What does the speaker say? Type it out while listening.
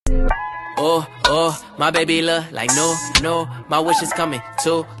Oh, my baby look like no, my wish is coming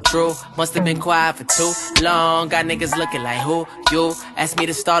too true. Must have been quiet for too long. Got niggas looking like who you? Asked me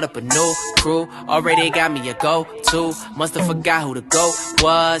to start up a new crew. Already got me a go-to. Must have forgot who the GOAT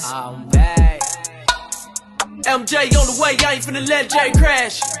was. I'm back. MJ on the way, I ain't finna let Jay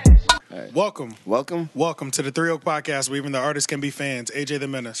crash. Right. Welcome to the 3 Oak Podcast, where even the artists can be fans. AJ the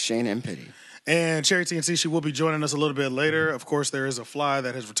Menace, Shane and Pity, and Cherry TNC. She will be joining us a little bit later. Of course, there is a fly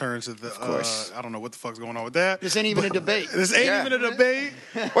that has returned to the. Of course, I don't know what the fuck's going on with that. This ain't even a debate. This ain't even a debate.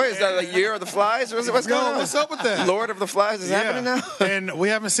 Wait, is that like Year of the Flies? What's going on? What's up with that? Lord of the Flies is happening now, and we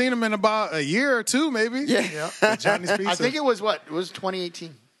haven't seen him in about a year or two, maybe. Yeah. Johnny's Pizza. I think it was what? It was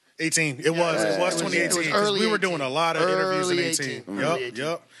 2018. 18. It was 2018. It was early. We were doing a lot of interviews in 18.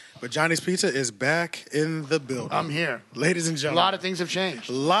 Yep. But Johnny's Pizza is back in the building. I'm here. Ladies and A gentlemen. lot of things have changed.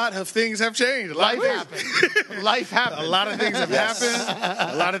 Life happened. Life happened. A lot of things have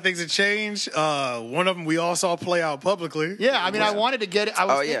happened. A lot of things have changed. One of them we all saw play out publicly. Yeah, I mean, I wanted to get it. I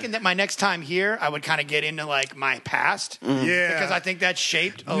was thinking that my next time here, I would kind of get into, like, my past. Yeah. Because I think that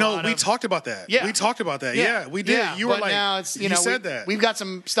shaped a lot of... we talked about that. Yeah. We talked about that. Yeah, we did. Yeah, you were but like, now it's, you said that. We've got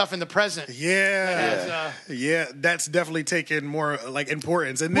some stuff in the present. Yeah. That's definitely taken more, like,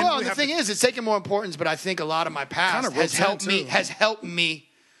 importance. And then well, the thing is, it's taken more importance, but I think a lot of my past has helped me,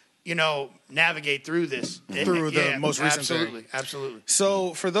 navigate through this. Through the most recent thing. Absolutely.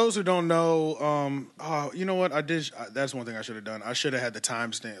 So, for those who don't know, you know what? That's one thing I should have done. I should have had the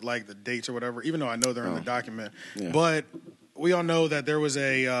timestamp, like the dates or whatever, even though I know they're in the document. Yeah. But we all know that there was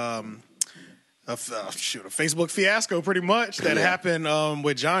a Facebook fiasco, pretty much, that happened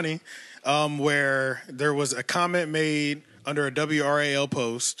with Johnny, where there was a comment made under a WRAL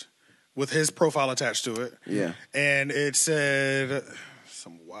post with his profile attached to it. Yeah. And it said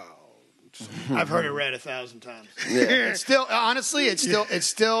some wild. I've heard it read 1,000 times. Yeah. It's still, honestly, it still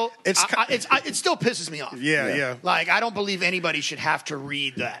pisses me off. Yeah. Like, I don't believe anybody should have to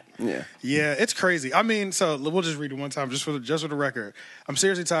read that. Yeah, it's crazy. I mean, so we'll just read it one time, just for the record. I'm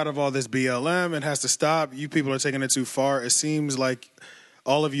seriously tired of all this BLM. It has to stop. You people are taking it too far. It seems like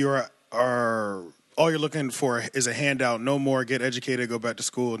all of you are all you're looking for is a handout. No more. Get educated. Go back to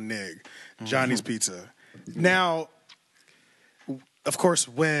school. Nig. Johnny's Pizza. Now, of course,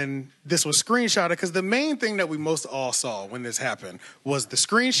 when this was screenshotted, because the main thing that we most all saw when this happened was the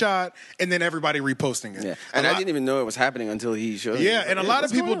screenshot and then everybody reposting it. Yeah. And I didn't even know it was happening until he showed it. Yeah, and a lot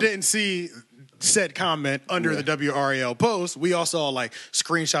of people didn't see said comment under the WRAL post. We all saw like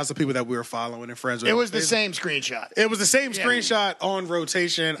screenshots of people that we were following and friends with. It was the same screenshot. It was the same screenshot on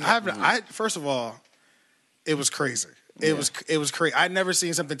rotation. First of all, it was crazy. It was crazy. I'd never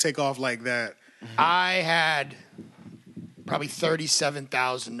seen something take off like that. I had probably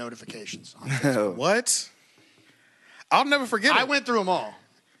 37,000 notifications on Facebook. What? I'll never forget it. I went through them all.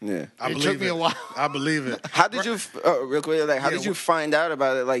 Yeah, it took me a while. I believe it. How did you, real quick, like, how did you find out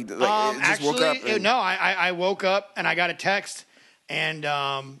about it? Like just woke up? I woke up and I got a text, and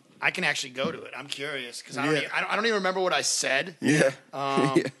I can actually go to it. I'm curious because I don't even remember what I said. Yeah.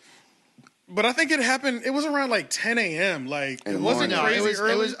 But I think it happened. It was around like 10 a.m. Like it wasn't crazy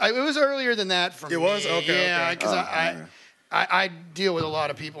early. It was earlier than that for me. It was okay. Yeah, because I deal with a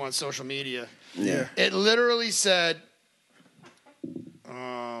lot of people on social media. Yeah. It literally said.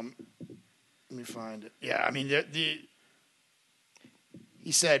 Let me find it. Yeah, I mean,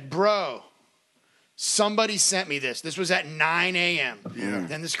 he said, bro, somebody sent me this. This was at 9 a.m. Yeah.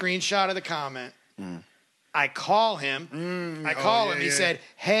 Then the screenshot of the comment. I call him. Him. He said,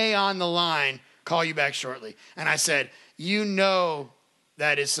 hey, on the line, call you back shortly. And I said,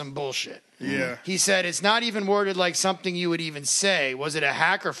 that is some bullshit. Yeah. He said, it's not even worded like something you would even say. Was it a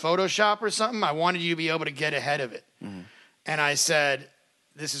hack or Photoshop or something? I wanted you to be able to get ahead of it. And I said,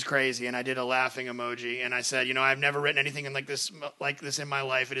 this is crazy. And I did a laughing emoji. And I said, I've never written anything like this in my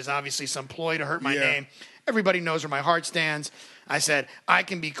life. It is obviously some ploy to hurt my name. Everybody knows where my heart stands. I said, I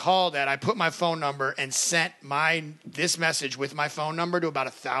can be called at. I put my phone number and sent this message with my phone number to about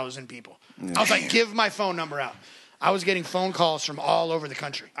 1,000 people. I was like, give my phone number out. I was getting phone calls from all over the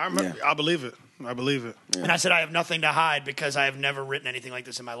country. I believe it. Yeah. And I said, I have nothing to hide because I have never written anything like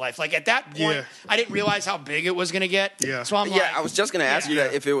this in my life. Like, at that point, I didn't realize how big it was going to get. Yeah. So I'm like... I was just going to ask you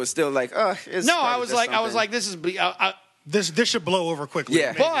that if it was still like, it's... No, I was like, this is... This should blow over quickly.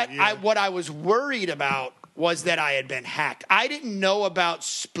 Yeah. But what I was worried about was that I had been hacked. I didn't know about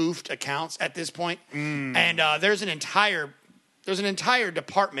spoofed accounts at this point. And there's an entire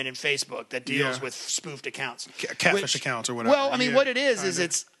department in Facebook that deals with spoofed accounts. Catfish accounts or whatever. Well, I mean, what it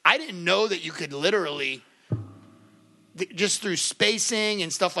is I didn't know that you could literally, just through spacing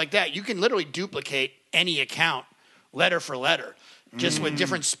and stuff like that, you can literally duplicate any account letter for letter. just with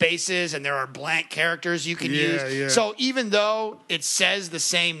different spaces, and there are blank characters you can use. Yeah. So even though it says the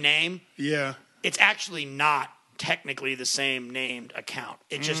same name, it's actually not technically the same named account.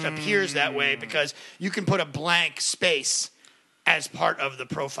 It just appears that way because you can put a blank space as part of the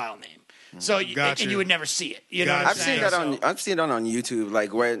profile name. So and you would never see it. You know what I'm saying? I've seen that on YouTube,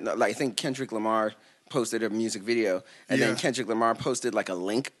 like where I think Kendrick Lamar posted a music video, and then Kendrick Lamar posted like a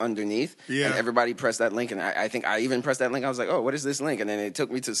link underneath, and everybody pressed that link, and I think I even pressed that link. I was like, oh, what is this link? And then it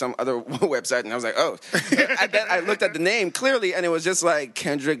took me to some other website, and I was like, oh. I looked at the name clearly, and it was just like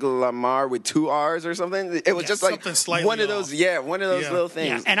Kendrick Lamar with 2 R's or something. It was just like one of those little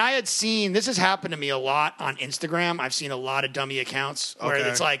things. Yeah. And I had seen, this has happened to me a lot on Instagram. I've seen a lot of dummy accounts where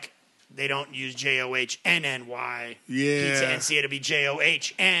it's like, they don't use JOHNNY pizza and see it to be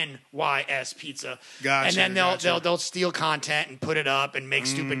JOHNYS pizza. Gotcha. And then they'll steal content and put it up and make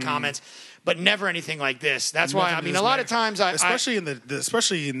stupid comments, but never anything like this. That's why a lot of times especially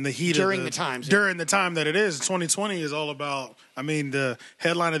in the heat during of the times during the time that it is. 2020 is all about. I mean, the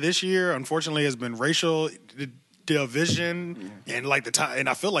headline of this year, unfortunately, has been racial division and like the time, and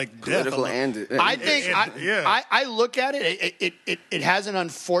I feel like political I look at it. It has an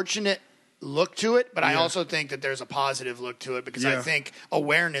unfortunate look to it, but I also think that there's a positive look to it because I think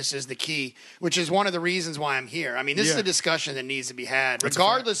awareness is the key, which is one of the reasons why I'm here. I mean, this is a discussion that needs to be had,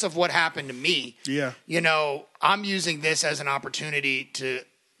 regardless of what happened to me. Yeah, you know, I'm using this as an opportunity to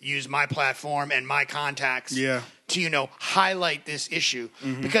use my platform and my contacts. To highlight this issue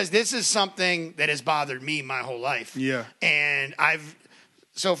because this is something that has bothered me my whole life. And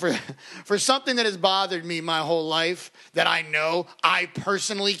so for something that has bothered me my whole life that I know I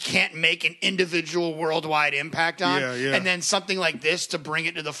personally can't make an individual worldwide impact on, and then something like this to bring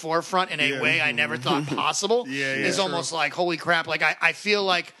it to the forefront in a way I never thought possible is almost like, holy crap. Like I feel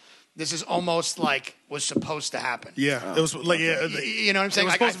like this is almost like was supposed to happen. Yeah, it was like you know what I'm saying. It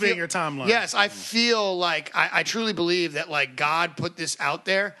was supposed to be in your timeline. Yes, I feel like I truly believe that like God put this out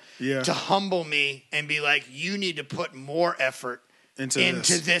there to humble me and be like, you need to put more effort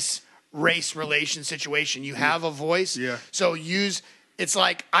into this race relation situation. You have a voice, so use. It's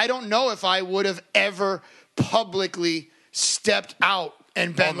like I don't know if I would have ever publicly stepped out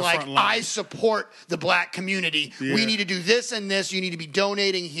and been like, I support the black community. We need to do this and this. You need to be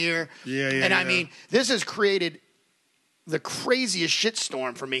donating here. I mean, this has created the craziest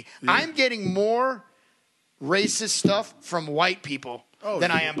shitstorm for me. I'm getting more racist stuff from white people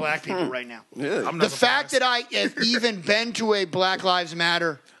than I am black people right now. The fact that I have even been to a Black Lives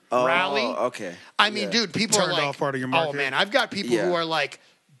Matter rally. I mean, dude, people are like, off part of your market. Oh man, I've got people who are like,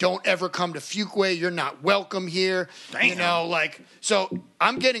 don't ever come to Fuquay. You're not welcome here. Damn. You know, like, so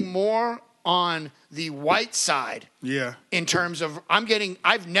I'm getting more on the white side. In terms of,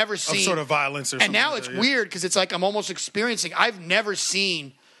 I've never seen. Of sort of violence or something. And now it's weird because it's like I'm almost experiencing, I've never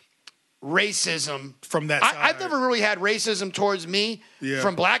seen racism. From that side. I've never really had racism towards me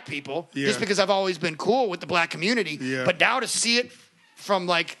from black people just because I've always been cool with the black community. But now to see it from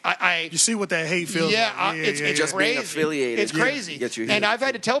like you see what that hate feels like. It's just crazy. Being affiliated. It's crazy. And I've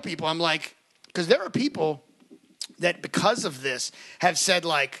had to tell people, I'm like, because there are people that because of this have said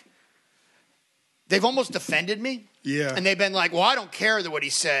like, they've almost defended me. And they've been like, well, I don't care that what he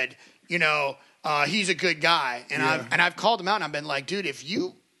said. You know, he's a good guy. And I've called him out and I've been like, dude, if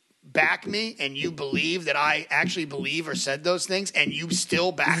you back me and you believe that I actually believe or said those things and you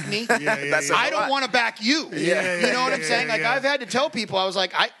still back me, I don't want to back you. You know what I'm saying? Like I've had to tell people, I was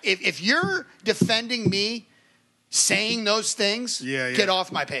like, if you're defending me saying those things, get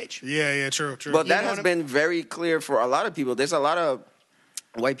off my page. True. But that has been very clear for a lot of people. There's a lot of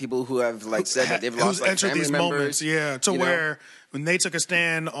white people who have like said that they've lost like family these members. moments, to where when they took a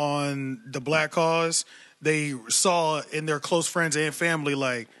stand on the black cause, they saw in their close friends and family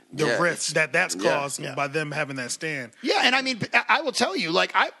like the rift that's caused by them having that stand. And I mean, I will tell you,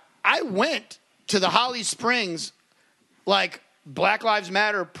 like I went to the Holly Springs like Black Lives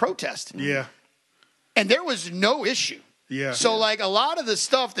Matter protest. And there was no issue. So like a lot of the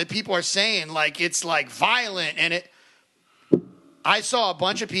stuff that people are saying, like it's like violent and I saw a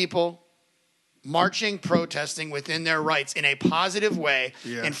bunch of people marching, protesting within their rights in a positive way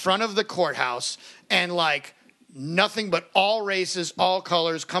in front of the courthouse and like nothing but all races, all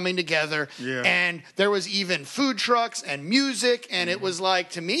colors coming together. And there was even food trucks and music. And it was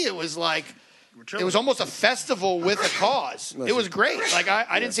like, to me, it was like, it was almost a festival with a cause. It was great. Like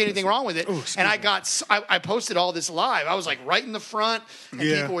I didn't see anything wrong with it. And I posted all this live. I was like right in the front and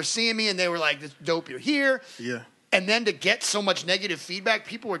people were seeing me and they were like, this dope, you're here. And then to get so much negative feedback,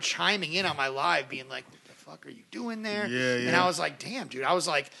 people were chiming in on my live being like, what the fuck are you doing there? And I was like, damn, dude. I was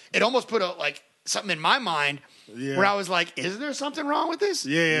like, it almost put something in my mind where I was like, is there something wrong with this?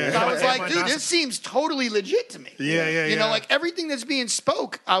 Yeah. I was like, dude, this seems totally legit to me. Yeah. You know, like everything that's being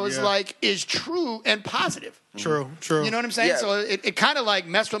spoke, I was like, is true and positive. True. You know what I'm saying? Yeah. So it kind of like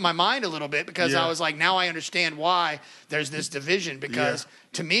messed with my mind a little bit because I was like, now I understand why there's this division because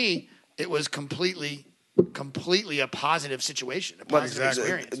to me, it was completely a positive situation, a positive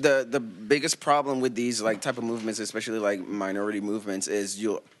experience. The biggest problem with these like type of movements, especially like minority movements, is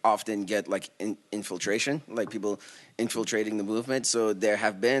you'll often get like infiltration, like people infiltrating the movement. So there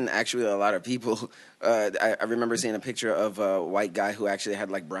have been actually a lot of people. I remember seeing a picture of a white guy who actually had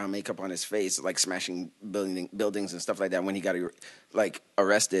like brown makeup on his face, like smashing buildings and stuff like that. When he got like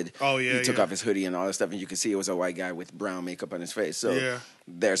arrested, he took off his hoodie and all that stuff, and you could see it was a white guy with brown makeup on his face. So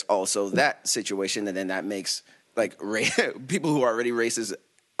there's also that situation, and then that makes like people who are already racist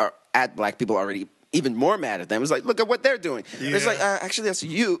are at black people already even more mad at them. It's like, look at what they're doing. It's like, actually, that's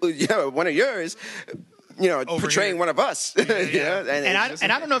you, one of yours. Portraying one of us. And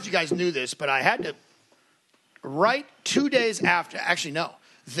I don't know if you guys knew this, but I had to right 2 days after. Actually, no,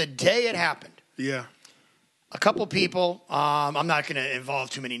 the day it happened. Yeah. A couple people. I'm not going to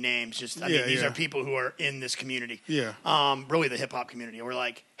involve too many names. Just these are people who are in this community. Yeah. Really, the hip hop community. We're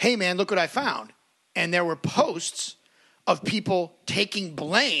like, hey man, look what I found, and there were posts of people taking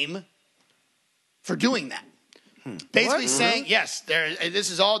blame for doing that. Basically saying, yes, this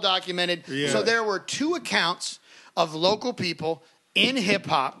is all documented. Yeah. So there were 2 accounts of local people in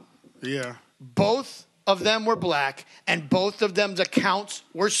hip-hop. Yeah. Both of them were black, and both of them's accounts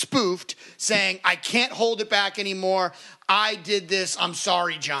were spoofed, saying, I can't hold it back anymore. I did this. I'm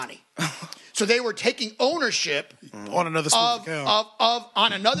sorry, Johnny. So they were taking ownership on another spoof account.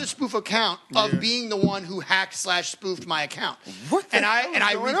 On another spoof account of being the one who hacked / spoofed my account. And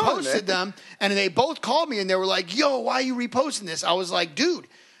I reposted them, and they both called me and they were like, "Yo, why are you reposting this?" I was like, "Dude."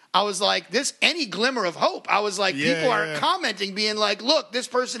 I was like, this any glimmer of hope. I was like, people are commenting, being like, look, this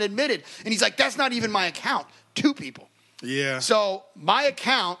person admitted. And he's like, that's not even my account. 2 people. Yeah. So my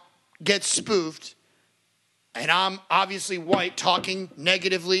account gets spoofed. And I'm obviously white talking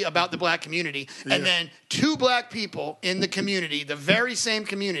negatively about the black community. And then 2 black people in the community, the very same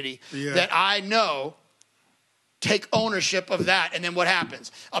community that I know, take ownership of that. And then what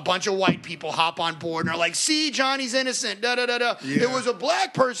happens? A bunch of white people hop on board and are like, see, Johnny's innocent. It was a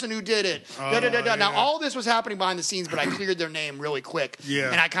black person who did it. Now, all this was happening behind the scenes, but I cleared their name really quick.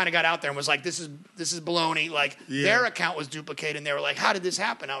 And I kind of got out there and was like, this is baloney. Like, their account was duplicated. And they were like, how did this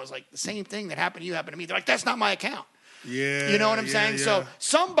happen? I was like, the same thing that happened to you happened to me. They're like, that's not my account. You know what I'm saying? So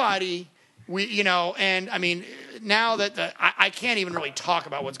somebody... and I mean, now that I can't even really talk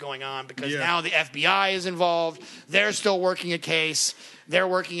about what's going on because now the FBI is involved. They're still working a case. They're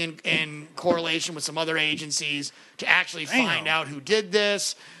working in correlation with some other agencies to actually find out who did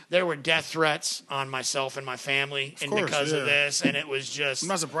this. There were death threats on myself and my family because of this, and it was just... I'm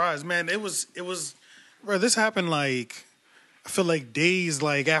not surprised, man. It was, bro, this happened like... I feel like days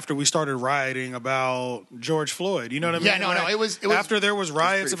like after we started rioting about George Floyd. You know what I mean? Yeah, no. It was after there was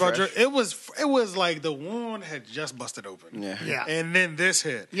riots about George. It was like the wound had just busted open. Yeah. And then this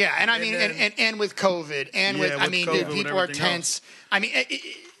hit. Yeah, and I mean, and with COVID, and with I mean, dude, people are tense. I mean,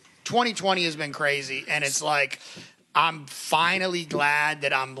 2020 has been crazy, and it's like I'm finally glad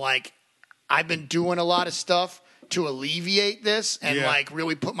that I've been doing a lot of stuff to alleviate this and like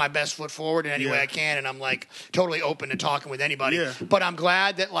really put my best foot forward in any way I can, and I'm like totally open to talking with anybody. But I'm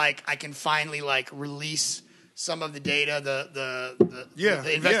glad that like I can finally like release some of the data,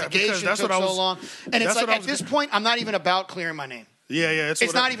 the investigation took so long, and it's like at this point I'm not even about clearing my name.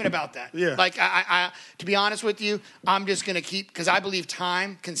 It's not even about that. Like I to be honest with you, I'm just gonna keep, because I believe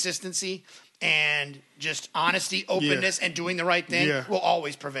time, consistency, and just honesty, openness, and doing the right thing will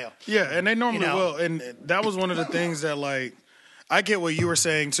always prevail. And they normally will. And that was one of the things that, like, I get what you were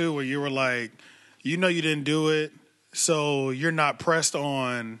saying, too, where you were like, you didn't do it, so you're not pressed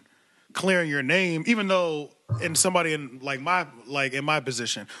on clearing your name, even though in somebody in, in my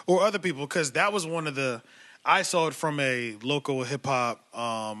position or other people, because that was one of the... I saw it from a local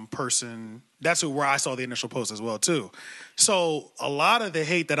hip-hop person. That's where I saw the initial post as well, too. So a lot of the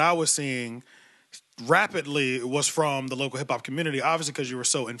hate that I was seeing rapidly was from the local hip-hop community, obviously because you were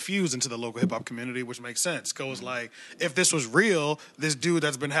so infused into the local hip-hop community, which makes sense. Goes like, if this was real, this dude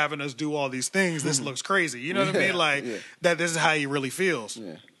that's been having us do all these things, this looks crazy. You know what I mean? Like, that this is how he really feels.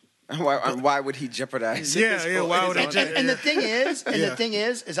 Why would he jeopardize it? Why would he? And the thing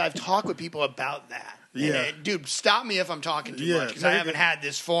is I've talked with people about that. Dude, stop me if I'm talking too much, because I haven't had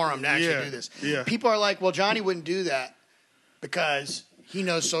this forum to actually do this. People are like, well, Johnny wouldn't do that because he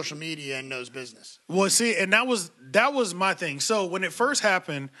knows social media and knows business. Well, see, and that was my thing. So when it first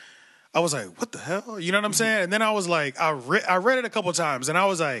happened, I was like, what the hell? You know what I'm saying? And then I was like, I read it a couple times, and I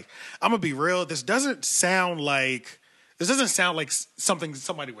was like, I'm gonna be real. This doesn't sound like something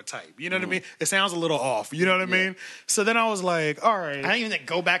somebody would type. You know what I mean? It sounds a little off. You know what I mean? So then I was like, all right. I don't even think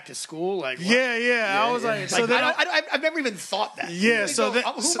go back to school. Like, what? Yeah. I was like, so then I've never even thought that. Yeah. So then,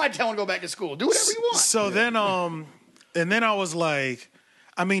 who am I telling to go back to school? Do whatever you want. So then, and then I was like,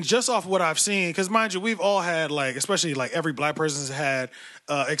 I mean, just off what I've seen, because mind you, we've all had, like, especially like every black person's had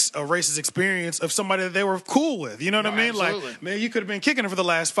a racist experience of somebody that they were cool with. You know what I mean? Absolutely. Like, man, you could have been kicking it for the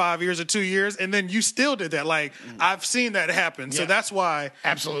last 5 years or 2 years, and then you still did that. Like, I've seen that happen. So that's why.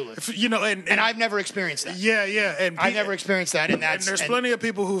 Absolutely. You know, and I've never experienced that. Yeah. And I've never experienced that. And there's plenty of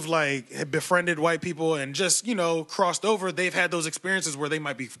people who've, like, befriended white people and just, you know, crossed over. They've had those experiences where they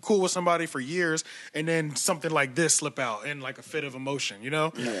might be cool with somebody for years, and then something like this slip out in, like, a fit of emotion, you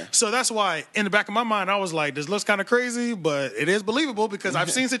know? Yeah. So that's why, in the back of my mind, I was like, this looks kind of crazy, but it is believable because I've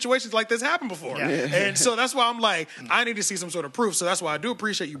seen situations like this happen before. Yeah. And so that's why I'm like, I need to see some sort of proof. So that's why I do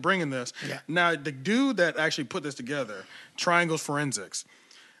appreciate you bringing this. Yeah. Now, the dude that actually put this together, Triangles Forensics,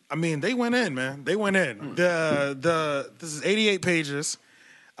 I mean, they went in, man. They went in. This is 88 pages.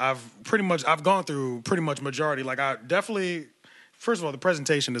 I've gone through pretty much majority. Like, I definitely, first of all, the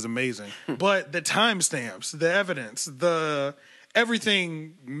presentation is amazing. But the timestamps, the evidence,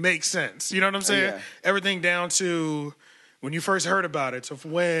 everything makes sense. You know what I'm saying? Yeah. Everything down to when you first heard about it, to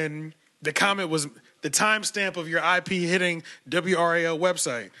when the comment was the timestamp of your IP hitting WRAL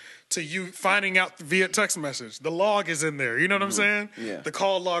website, to you finding out via text message. The log is in there. You know what I'm saying? Yeah. The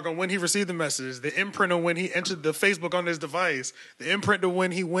call log on when he received the message, the imprint on when he entered the Facebook on his device, the imprint of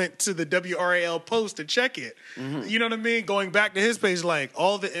when he went to the WRAL post to check it. You know what I mean? Going back to his page, like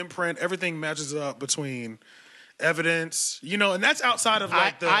all the imprint, everything matches up between evidence, you know, and that's outside of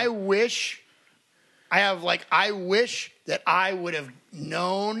like I wish that I would have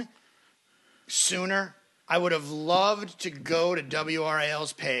known sooner. I would have loved to go to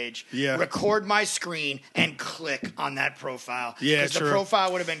WRAL's page, record my screen, and click on that profile. Yeah, because the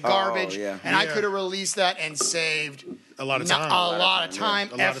profile would have been garbage, and I could have released that and saved a lot of time,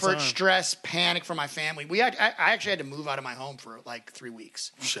 effort, stress, panic for my family. I actually had to move out of my home for like 3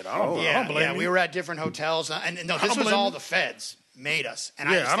 weeks. Shit, I don't blame you. We were at different hotels, and no, this was all the feds made us, and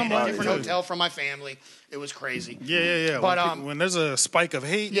I stayed in a different hotel from my family. It was crazy. Yeah. But when there's a spike of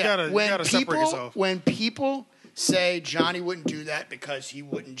hate, you gotta separate yourself. When people say Johnny wouldn't do that because he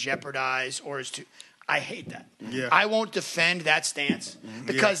wouldn't jeopardize or is too, I hate that. Yeah. I won't defend that stance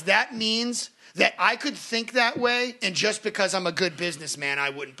because that means that I could think that way, and just because I'm a good businessman, I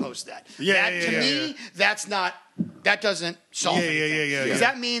wouldn't post that. To me, that doesn't solve anything. Because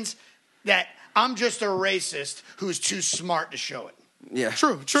that means that I'm just a racist who's too smart to show it. Yeah.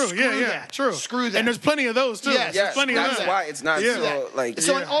 True. True. Screw that. And there's plenty of those too. Yes, there's plenty of that's those. why it's not so like.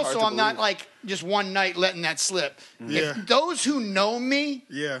 So and also, I'm not like just one night letting that slip. If those who know me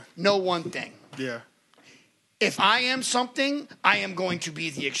know one thing. Yeah. If I am something, I am going to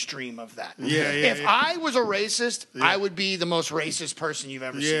be the extreme of that. If I was a racist, I would be the most racist person you've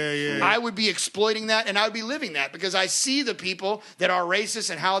ever seen. I would be exploiting that, and I would be living that because I see the people that are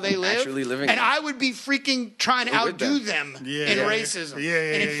racist and how they live, actually living and I would be freaking trying to outdo them in racism.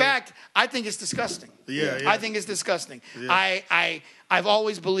 And in fact, I think it's disgusting. I think it's disgusting. I've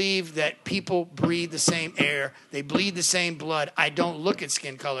always believed that people breathe the same air. They bleed the same blood. I don't look at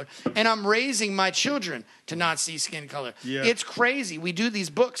skin color. And I'm raising my children to not see skin color. It's crazy. We do these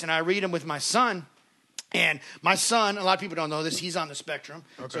books, and I read them with my son. And my son, a lot of people don't know this, he's on the spectrum.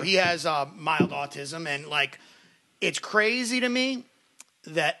 So he has mild autism. And, like, it's crazy to me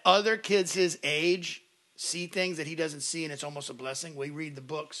that other kids his age see things that he doesn't see, and it's almost a blessing. We read the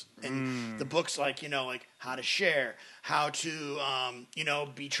books, and the books like how to share, how to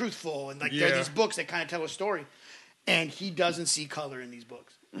be truthful, and like there are these books that kind of tell a story, and he doesn't see color in these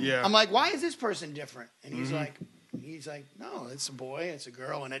books. I'm like, why is this person different? And he's like, no, it's a boy, it's a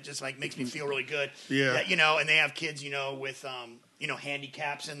girl, and it just like makes me feel really good. That, and they have kids, with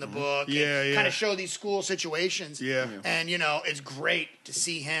handicaps in the book, and kind of show these school situations. And it's great to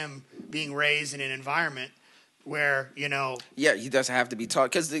see him being raised in an environment where he doesn't have to be taught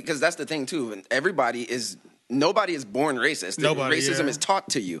because that's the thing too. And nobody is born racist. Racism is taught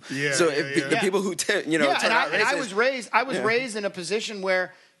to you. So if the people who turn out racist, I was raised in a position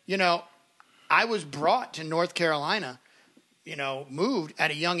where I was brought to North Carolina, moved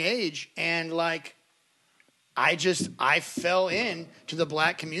at a young age, and like I fell in to the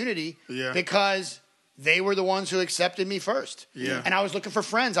black community because they were the ones who accepted me first. And I was looking for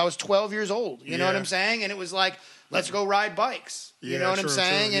friends. I was 12 years old. You know what I'm saying? And it was like, let's go ride bikes. You know what I'm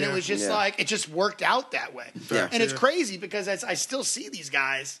saying? And it was just like, it just worked out that way. And it's crazy because I still see these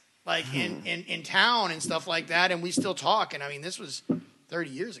guys like in town and stuff like that, and we still talk. And I mean, this was 30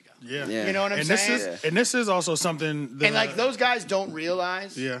 years ago. Yeah. You know what I'm saying? And this is also something that, and like those guys don't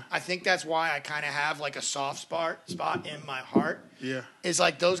realize. Yeah. I think that's why I kind of have like a soft spot in my heart. Yeah. Is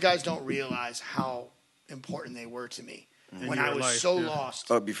like those guys don't realize how important they were to me when I was so lost.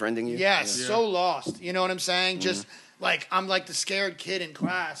 Oh, befriending you? Yes, so lost. You know what I'm saying? Just like I'm like the scared kid in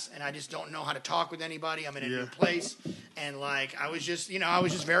class, and I just don't know how to talk with anybody. I'm in a new place, and like I was just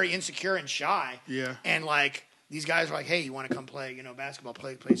very insecure and shy. Yeah. And like these guys were like, "Hey, you want to come play? Basketball,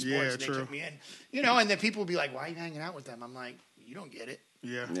 play sports." Yeah, and they true. took me in. And then people would be like, "Why are you hanging out with them?" I'm like, "You don't get it."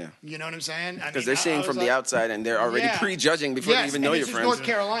 Yeah. You know what I'm saying? Because they're seeing from the outside, and they're already prejudging before they even know your friends. North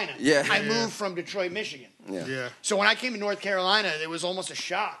Carolina. Yeah. I moved from Detroit, Michigan. Yeah. So when I came to North Carolina, it was almost a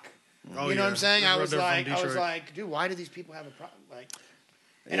shock. Oh, you know what I'm saying? I was Detroit. like, dude, why do these people have a problem? Like,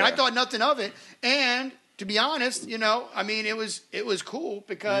 and I thought nothing of it. And to be honest, I mean, it was cool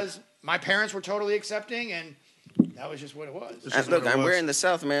because my parents were totally accepting, and that was just what it was. And look, we're in the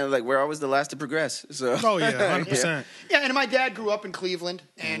South, man. Like, we're always the last to progress. So. Oh yeah, 100%. Yeah, and my dad grew up in Cleveland,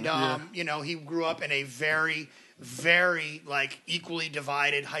 and he grew up in a very, very like equally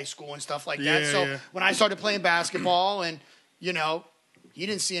divided high school and stuff like that. So when I started playing basketball, and he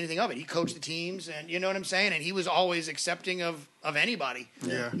didn't see anything of it. He coached the teams, and you know what I'm saying. And he was always accepting of anybody.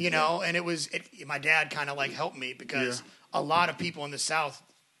 Yeah. And my dad kind of like helped me because a lot of people in the South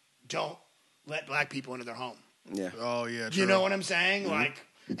don't let black people into their home. Yeah. Oh yeah. True. You know what I'm saying? Like,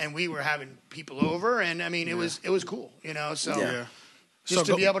 and we were having people over, and I mean, it was cool. So. Yeah. Just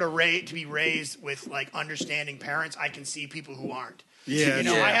to be able to be raised with like understanding parents, I can see people who aren't. Yeah.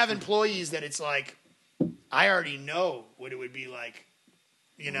 I have employees that it's like I already know what it would be like.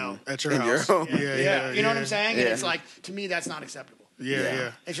 At your house. Your home. Yeah. You know what I'm saying? Yeah. And it's like, to me, that's not acceptable.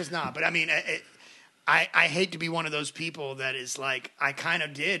 Yeah. It's just not. But I mean, I hate to be one of those people that is like, I kind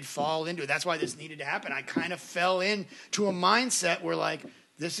of did fall into it. That's why this needed to happen. I kind of fell into a mindset where like,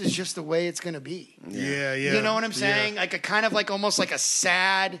 this is just the way it's going to be. Yeah. You know what I'm saying? Like a kind of like almost like a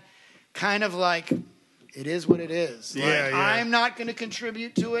sad kind of like, it is what it is. Like, I'm not going to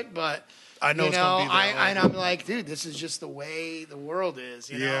contribute to it, but I know it's gonna be there. and I'm like, dude, this is just the way the world is,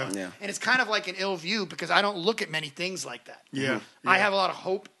 you know? Yeah. And it's kind of like an ill view because I don't look at many things like that. Yeah. I have a lot of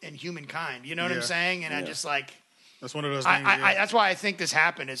hope in humankind. You know what I'm saying? And I just like, that's one of those things. that's why I think this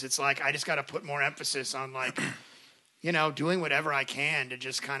happened is it's like, I just got to put more emphasis on like, doing whatever I can to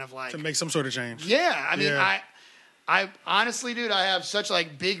just kind of like. To make some sort of change. Yeah. I mean, I honestly, dude, I have such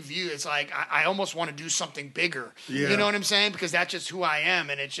like big view. It's like I almost want to do something bigger. Yeah. You know what I'm saying? Because that's just who I am,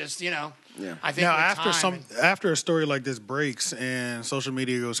 and it's just I think now with after a story like this breaks and social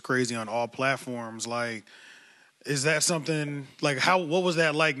media goes crazy on all platforms, like, is that something like what was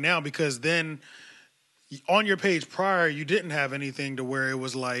that like now? Because then on your page prior, you didn't have anything to where it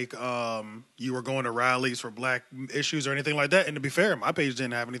was like you were going to rallies for black issues or anything like that. And to be fair, my page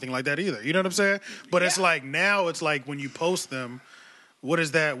didn't have anything like that either. You know what I'm saying? But it's like now it's like when you post them, what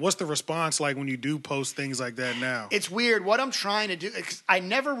is that? What's the response like when you do post things like that now? It's weird. What I'm trying to do, I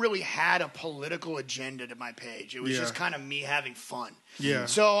never really had a political agenda to my page. It was just kind of me having fun. Yeah.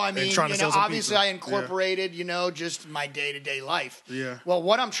 So, I mean, obviously pizza. I incorporated, just my day-to-day life. Yeah. Well,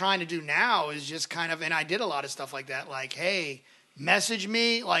 what I'm trying to do now is just kind of, and I did a lot of stuff like that, like, hey, message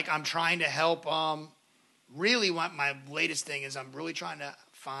me. Like, I'm trying to help. Really, what my latest thing is I'm really trying to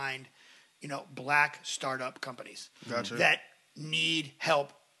find, black startup companies that need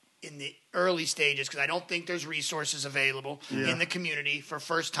help in the early stages because I don't think there's resources available in the community for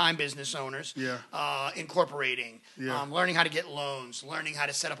first-time business owners. Incorporating, learning how to get loans, learning how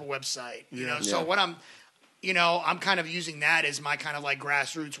to set up a website. So what I'm kind of using that as my kind of like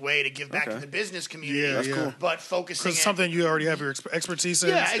grassroots way to give back to the business community. Yeah, that's cool. But focusing because something you already have your expertise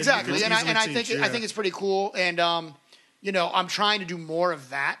in. Yeah, exactly. And I think teach, I think it's pretty cool. And I'm trying to do more of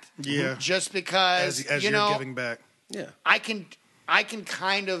that. Yeah. Just because as you're giving back. Yeah. I can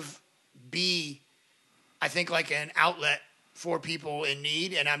kind of be, I think, like an outlet for people in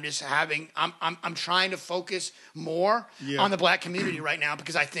need, and I'm just I'm trying to focus more on the black community right now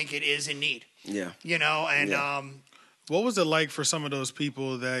because I think it is in need. Yeah. What was it like for some of those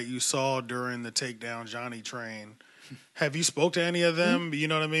people that you saw during the Takedown Johnny train? Have you spoke to any of them? You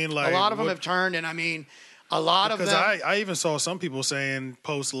know what I mean? Like a lot of them have turned, and I mean, a lot of them. Because I even saw some people saying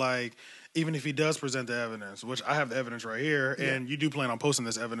posts like, even if he does present the evidence, which I have the evidence right here, and you do plan on posting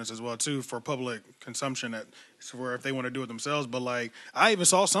this evidence as well too for public consumption, for if they want to do it themselves. But like, I even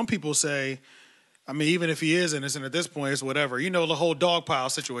saw some people say, I mean, even if he is innocent at this point, it's whatever. The whole dog pile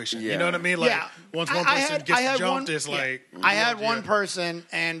situation. You know what I mean? Like, once one person gets jumped, it's like. I had one person,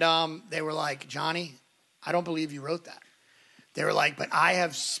 and they were like, Johnny, I don't believe you wrote that. they were like, but I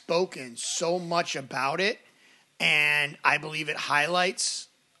have spoken so much about it, and I believe it highlights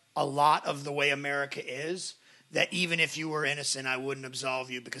a lot of the way America is, that even if you were innocent, I wouldn't absolve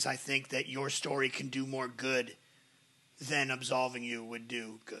you, because I think that your story can do more good than absolving you would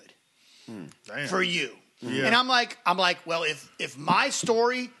do good for you. Yeah. And I'm like, well, if my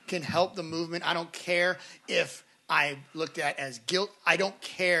story can help the movement, I don't care if I looked at as guilt. I don't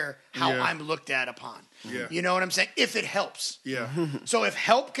care how I'm looked at upon. Yeah. You know what I'm saying? If it helps. Yeah. So if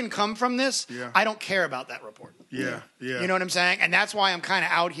help can come from this, I don't care about that report. Yeah. Yeah. You know what I'm saying? And that's why I'm kind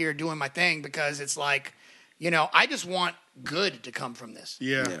of out here doing my thing, because it's like, I just want good to come from this.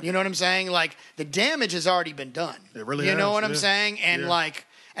 Yeah. You know what I'm saying? Like, the damage has already been done. It really has. You know what I'm saying? And like,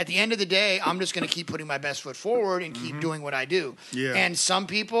 at the end of the day, I'm just going to keep putting my best foot forward and keep doing what I do. Yeah. And some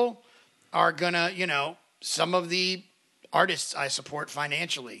people are going to, some of the artists I support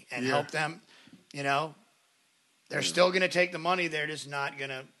financially and help them, they're still going to take the money. They're just not going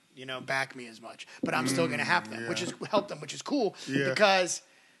to, back me as much. But I'm still going to help them, which is cool, because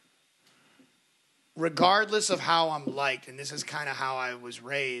regardless of how I'm liked, and this is kind of how I was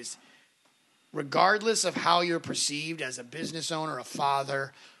raised, regardless of how you're perceived as a business owner, a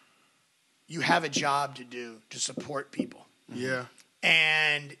father, you have a job to do to support people. Yeah.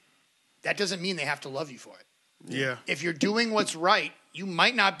 And that doesn't mean they have to love you for it. Yeah. If you're doing what's right, you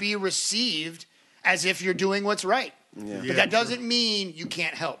might not be received as if you're doing what's right. Yeah. But that doesn't mean you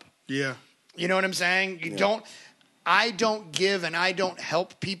can't help. Yeah. You know what I'm saying? I don't give and I don't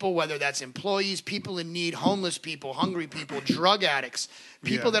help people, whether that's employees, people in need, homeless people, hungry people, drug addicts,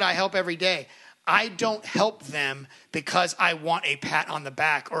 people that I help every day. I don't help them because I want a pat on the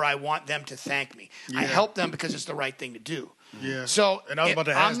back or I want them to thank me. I help them because it's the right thing to do. Yeah. So, and I was about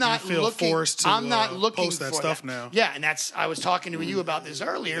to ask, do you feel forced to post that stuff now? Yeah, and I was talking to you about this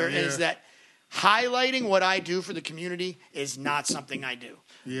earlier, is that highlighting what I do for the community is not something I do.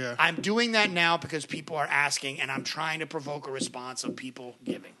 Yeah. I'm doing that now because people are asking, and I'm trying to provoke a response of people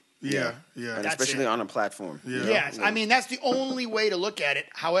giving. Yeah, yeah. And especially on a platform. Yeah. Yes, I mean, that's the only way to look at it.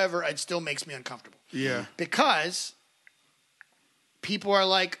 However, it still makes me uncomfortable. Yeah. Because people are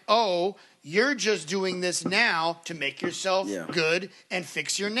like, oh, you're just doing this now to make yourself good and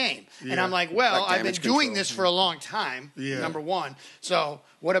fix your name. Yeah. And I'm like, well, I've been doing this for a long time, number one. So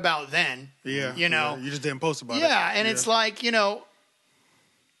what about then? Yeah. You just didn't post about it. Yeah, and it's like,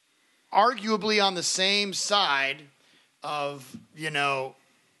 arguably on the same side of,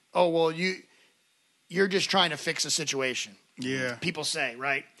 oh, well, you're just trying to fix a situation. Yeah. People say,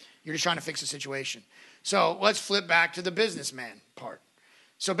 right? You're just trying to fix a situation. So let's flip back to the businessman part.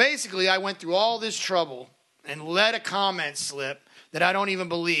 So basically, I went through all this trouble and let a comment slip that I don't even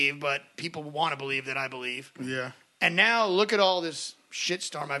believe, but people want to believe that I believe. Yeah. And now look at all this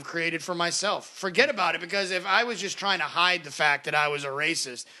shitstorm I've created for myself. Forget about it, because if I was just trying to hide the fact that I was a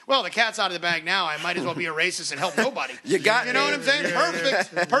racist, well, the cat's out of the bag now. I might as well be a racist and help nobody. You know what I'm saying?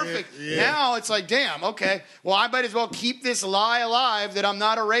 Yeah, perfect. Yeah. Now it's like, damn, okay. Well, I might as well keep this lie alive that I'm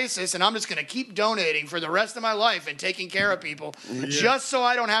not a racist, and I'm just going to keep donating for the rest of my life and taking care of people just so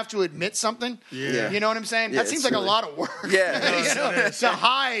I don't have to admit something. Yeah. You know what I'm saying? That seems like a lot of work. Yeah. To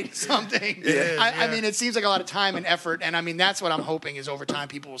hide something. Yeah. I mean, it seems like a lot of time and effort, and I mean, that's what I'm hoping is over time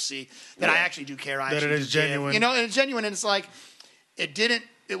people will see that I actually do care. That it is genuine. And it's genuine, and it's like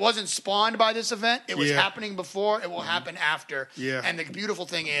it wasn't spawned by this event. It was happening before. It will happen after. Yeah. And the beautiful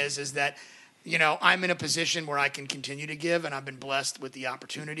thing is that I'm in a position where I can continue to give, and I've been blessed with the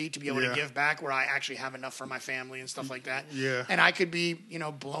opportunity to be able to give back, where I actually have enough for my family and stuff like that. Yeah. And I could be,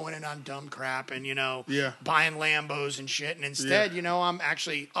 blowing it on dumb crap and, buying Lambos and shit. And instead, I'm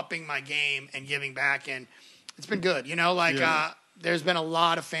actually upping my game and giving back. And it's been good. There's been a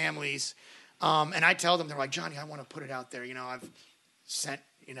lot of families, and I tell them, they're like, Johnny, I want to put it out there. I've sent,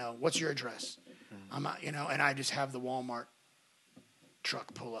 what's your address? I'm not, and I just have the Walmart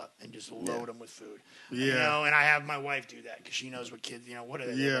truck pull up and just load them with food. Yeah. And I have my wife do that because she knows what kids, what are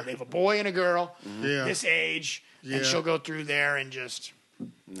they? Yeah. They have a boy and a girl this age, and she'll go through there and just,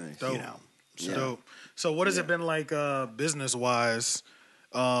 Dope. Dope. So what has it been like business-wise?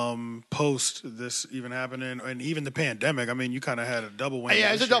 Post this even happening, and even the pandemic, I mean, you kind of had a double whammy.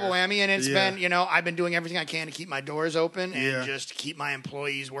 Yeah, it's a double whammy, and it's been, I've been doing everything I can to keep my doors open and just keep my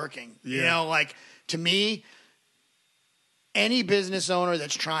employees working. To me, any business owner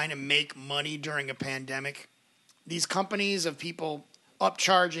that's trying to make money during a pandemic, these companies of people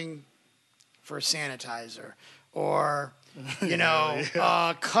upcharging for sanitizer or,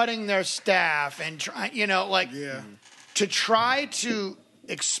 cutting their staff and to try to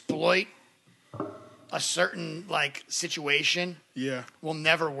exploit a certain like situation will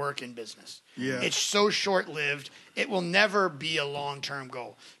never work in business. Yeah. It's so short-lived. It will never be a long-term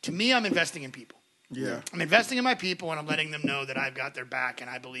goal. To me, I'm investing in people. Yeah. I'm investing in my people, and I'm letting them know that I've got their back, and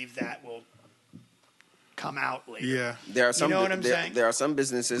I believe that will come out later. Yeah. There are some, you know what I'm saying? There are some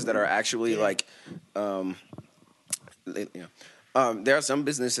businesses that are actually like, there are some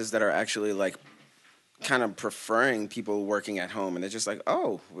businesses that are actually like kind of preferring people working at home, and they're just like,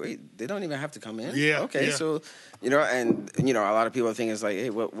 oh, wait, they don't even have to come in? Yeah. Okay, yeah. so, and, a lot of people are thinking, it's like, hey,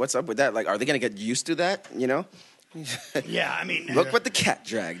 what's up with that? Like, are they going to get used to that, Yeah, I mean... Look what the cat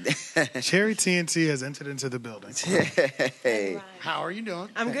dragged. Cherry TNT has entered into the building. Hey. How are you doing?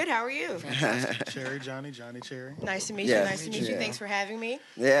 I'm good. How are you? Cherry, Johnny, Cherry. Nice to meet you. Nice to meet you. Thanks for having me.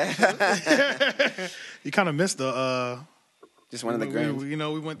 Yeah. You kind of missed the... Just one of the grand.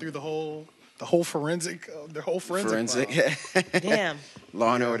 We went through the whole forensic. Damn.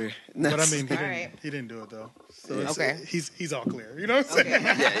 Law and Order. But I mean, he didn't do it though. So he's all clear. You know what I'm saying?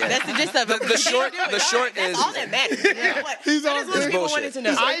 Okay. That's the gist of it. The short is that's all that matters. He's all That is what people wanted to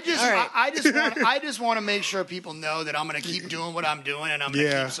know. I just want to make sure people know that I'm going to keep doing what I'm doing, and I'm going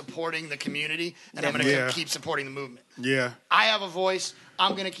to keep supporting the community, and I'm going to keep supporting the movement. Yeah. I have a voice.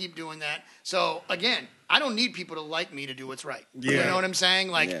 I'm going to keep doing that. So again, I don't need people to like me to do what's right. Yeah. You know what I'm saying?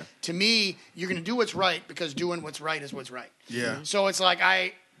 Like to me, you're going to do what's right because doing what's right is what's right. Yeah. So it's like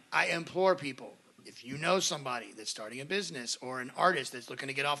I implore people, if you know somebody that's starting a business or an artist that's looking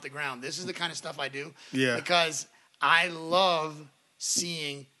to get off the ground, this is the kind of stuff I do. Yeah. Because I love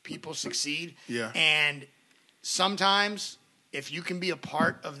seeing people succeed. Yeah. And sometimes if you can be a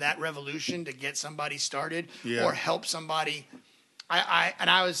part of that revolution to get somebody started or help somebody,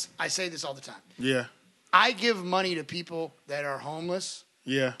 I say this all the time. Yeah. I give money to people that are homeless.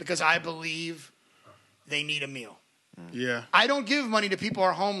 Yeah. Because I believe they need a meal. Yeah. I don't give money to people who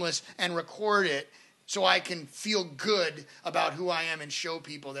are homeless and record it so I can feel good about who I am and show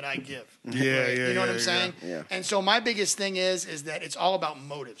people that I give. Yeah, right? yeah. You know what I'm saying? Yeah. And so my biggest thing is that it's all about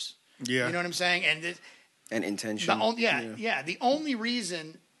motives. Yeah. You know what I'm saying? And intention. The only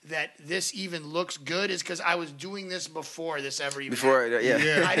reason that this even looks good is because I was doing this before this ever even happened.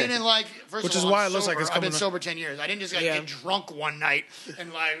 I didn't Which of is all, why I'm it looks sober. like it's I've coming been up. sober 10 years. I didn't just get drunk one night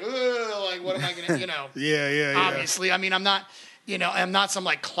and what am I going to, Yeah. Obviously, I mean, I'm not, I'm not some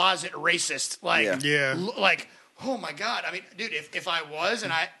like closet racist, like, oh my God. I mean, dude, if I was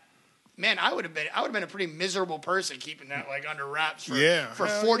and I would have been a pretty miserable person keeping that like under wraps for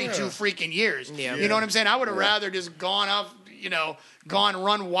 42 freaking years. Yeah. You know what I'm saying? I would have rather just gone off, gone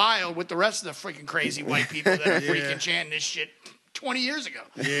run wild with the rest of the freaking crazy white people that are freaking chanting this shit 20 years ago.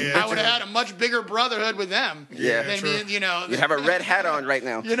 Yeah, I would have had a much bigger brotherhood with them. Yeah, than true. being, You have a red hat on right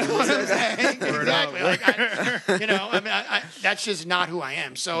now. You know what I'm saying? Exactly. Like, that's just not who I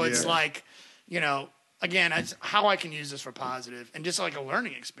am. So it's like, again, it's how I can use this for positive and just like a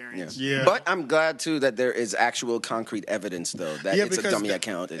learning experience. Yeah. But I'm glad, too, that there is actual concrete evidence, though, that it's a dummy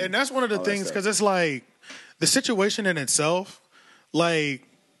account. And that's one of the things, because it's like the situation in itself, like,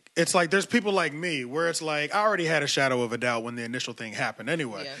 it's like there's people like me where it's like I already had a shadow of a doubt when the initial thing happened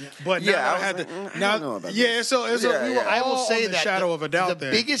anyway. Yeah. But now I had I to. don't know about yeah, this. so we were I will all say on the that shadow of a doubt the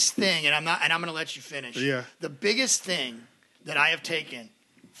there. biggest thing, and I'm going to let you finish. Yeah. The biggest thing that I have taken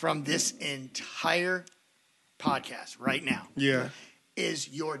from this entire podcast right now is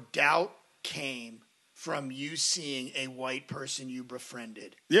your doubt came from you seeing a white person you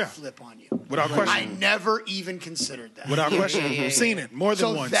befriended flip on you. Without question. I never even considered that. Without question. I've seen it more than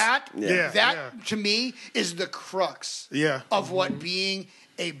So once. that to me is the crux of what being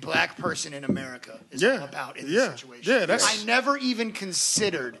a black person in America is all about in this situation. Yeah, I never even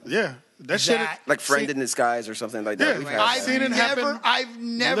considered that shit. Like friend in disguise or something like that. Yeah, I've seen it happen. I've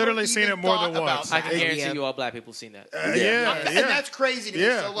never Literally even seen it more than thought once. about I can that. guarantee you all black people seen that. And that's crazy to me.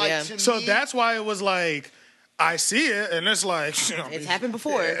 So like to So me, that's why it was like I see it, and it's like It's happened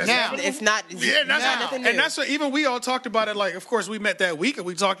before. Now. It's not. Yeah, that's nothing new. and that's what even we all talked about it. Like, of course, we met that week and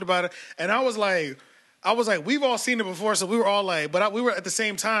we talked about it, and I was like, we've all seen it before, so we were all like, but we were at the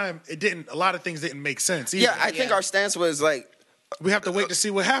same time. A lot of things didn't make sense. Either. Yeah, I think our stance was like, we have to wait to see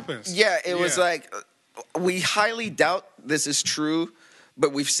what happens. yeah, it was like, we highly doubt this is true,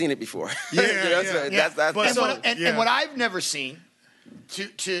 but we've seen it before. That's and what I've never seen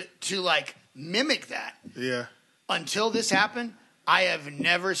to like mimic that. Yeah. Until this happened, I have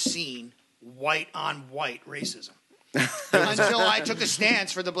never seen white on white racism. Until I took a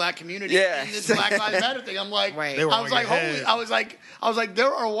stance for the black community in this Black Lives Matter thing. I'm like, Right. I was like,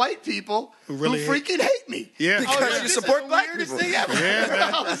 there are white people who really freaking hate me. Yeah. I was Because like, you this support is the black weirdest people. thing ever. Yeah,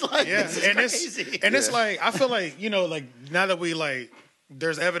 man. I was like, this is and crazy. it's like I feel like like now that we like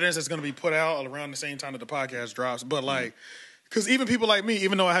there's evidence that's going to be put out around the same time that the podcast drops. But like, because even people like me,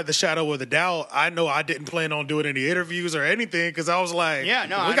 even though I had the shadow of the doubt, I know I didn't plan on doing any interviews or anything because I was like,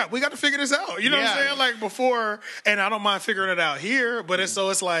 we got to figure this out. You know what I'm saying? Like before, and I don't mind figuring it out here, but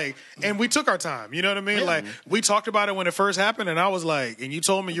it's like, and we took our time. You know what I mean? Yeah. Like we talked about it when it first happened, and I was like, and you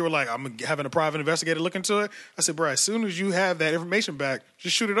told me you were like, I'm having a private investigator look into it. I said, bro, as soon as you have that information back,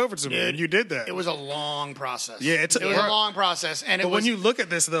 just shoot it over to me, and you did that. It was a long process. Yeah, it was a long process, and when you look at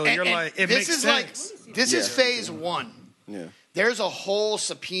this though, you're like, it makes sense. This is phase one. Yeah. There's a whole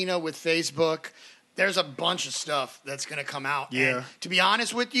subpoena with Facebook. There's a bunch of stuff that's going to come out. Yeah. And to be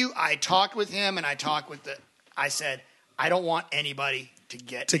honest with you, I talked with him and I said, I don't want anybody to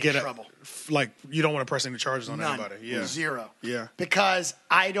get in trouble. Like, you don't want to press any charges on anybody. Yeah. Zero. Yeah. Because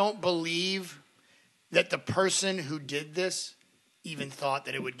I don't believe that the person who did this even thought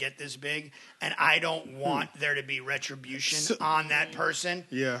that it would get this big. And I don't want there to be retribution on that person.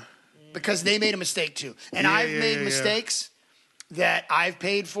 Yeah. Because they made a mistake too. And I've made mistakes that I've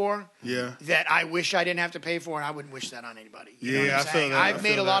paid for, that I wish I didn't have to pay for, and I wouldn't wish that on anybody. You know what I'm saying? I've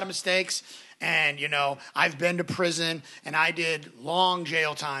made a lot of mistakes, and, I've been to prison, and I did long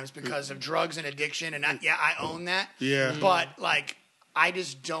jail times because of drugs and addiction, and I own that. Yeah. But, I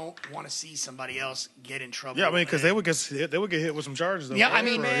just don't want to see somebody else get in trouble. Yeah, I mean, because they would get hit with some charges. Though, yeah, I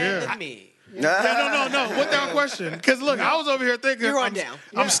mean, No, without question. Because look, I was over here thinking,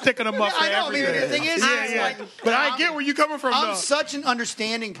 I'm sticking them up for everything. I mean, the thing is, but I get where you're coming from. I'm such an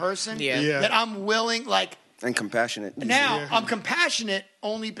understanding person that I'm willing, and compassionate. Now I'm compassionate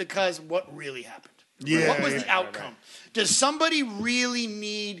only because what really happened. Yeah, what was the outcome? Right. Does somebody really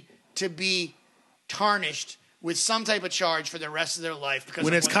need to be tarnished with some type of charge for the rest of their life? Because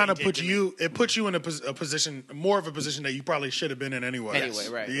when it's kind of puts you in a position, more of a position that you probably should have been in anyway.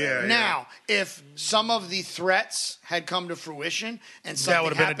 Right. Yeah. Now, if some of the threats had come to fruition and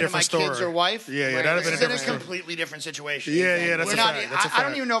something happened to my kids or wife, that'd have been a different story. Completely different situation. Yeah, that's a fact. I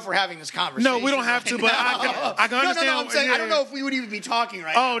don't even know if we're having this conversation. No, we don't have to, but I can understand. No, I'm saying I don't know if we would even be talking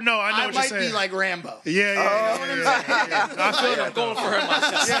right now. Oh no, I know what you're saying. I might be like Rambo. Yeah. I feel that. Going for him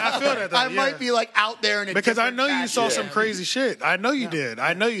myself. Yeah, I feel that. I might be like out there in a because I know you saw some crazy shit. I know you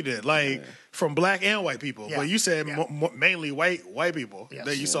did. Like from black and white people. But you said mainly white people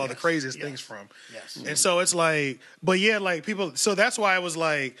that you saw the craziest things from. Yes. And so it's like, but like people. So that's why I was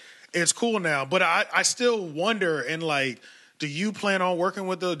like, it's cool now. But I still wonder. And like, do you plan on working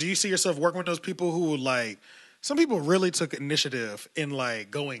with those? Do you see yourself working with those people who like? Some people really took initiative in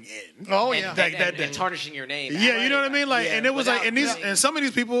like going in. Oh yeah, and tarnishing your name. Yeah, you know what I mean. Like, and it was like, and some of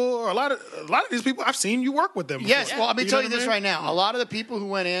these people, or a lot of these people, I've seen you work with them. Yes, before. well, let me tell you this right now. A lot of the people who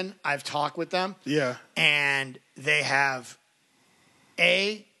went in, I've talked with them. Yeah, and they have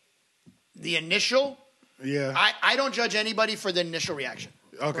the initial. Yeah, I don't judge anybody for the initial reaction.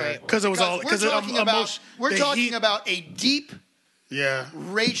 Okay, because it was all because we're talking about a deep. Yeah,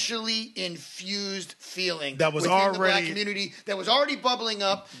 racially infused feeling that was within the black community that was already bubbling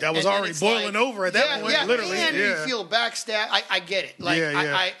up. That was already boiling over at that point. Literally, and you feel backstabbed. I get it. Like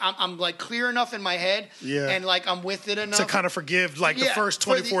I'm like clear enough in my head. Yeah, and like I'm with it enough to kind of forgive like the first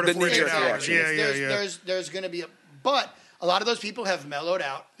 24 to 48 hours. There's going to be but a lot of those people have mellowed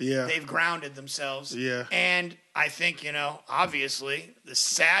out. Yeah, they've grounded themselves. Yeah, and I think obviously the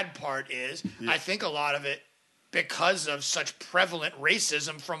sad part is I think a lot of it. Because of such prevalent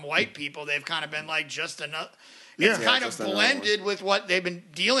racism from white people, they've kind of been like just enough. It's kind of blended with what they've been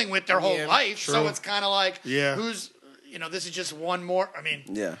dealing with their whole life. True. So it's kind of like, who's, this is just one more. I mean,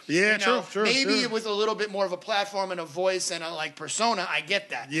 true. Maybe with a little bit more of a platform and a voice and a like persona, I get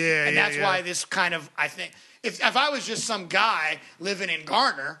that. Yeah, and that's why this kind of, I think, if I was just some guy living in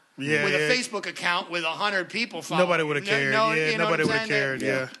Garner with a Facebook account with 100 people following, nobody would have cared. Nobody would have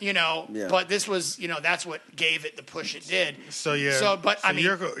cared. But this was, that's what gave it the push it did. So I mean,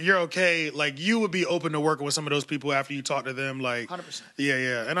 you're okay. Like you would be open to working with some of those people after you talk to them. Like 100%.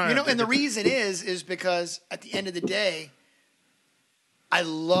 Yeah. And and the reason is because at the end of the day, I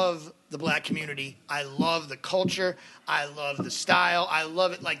love the black community. I love the culture. I love the style. I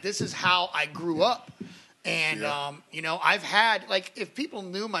love it. Like this is how I grew up. And, I've had, like, if people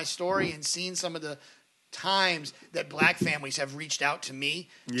knew my story and seen some of the times that black families have reached out to me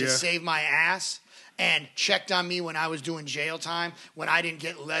to save my ass and checked on me when I was doing jail time, when I didn't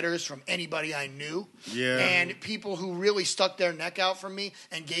get letters from anybody I knew. Yeah. And people who really stuck their neck out for me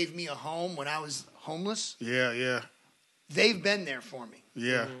and gave me a home when I was homeless. Yeah. They've been there for me.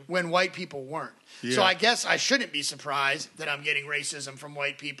 Yeah. When white people weren't. Yeah. So I guess I shouldn't be surprised that I'm getting racism from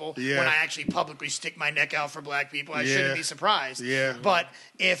white people when I actually publicly stick my neck out for black people. I shouldn't be surprised. Yeah. But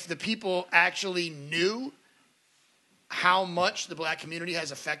if the people actually knew, how much the black community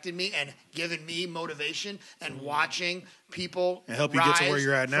has affected me and given me motivation and watching people and help you get to where rise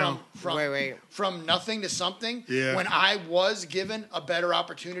you're at now. From nothing to something. Yeah. When I was given a better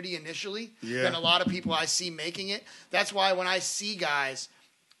opportunity initially than a lot of people I see making it. That's why when I see guys,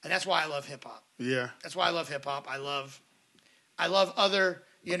 and that's why I love hip hop. Yeah. That's why I love hip hop. I love other,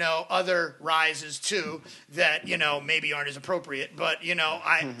 other rises too that, maybe aren't as appropriate. But,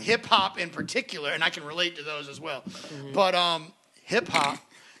 hip hop in particular, and I can relate to those as well. But hip hop.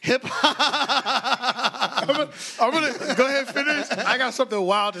 I'm gonna go ahead and finish. I got something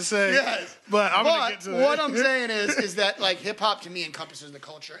wild to say. Yes. But I'm gonna get to what it. I'm saying is that like hip hop to me encompasses the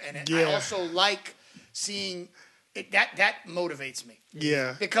culture, and I also like seeing it, that motivates me.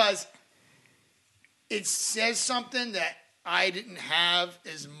 Yeah. Because it says something that I didn't have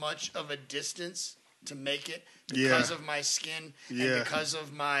as much of a distance to make it because of my skin and because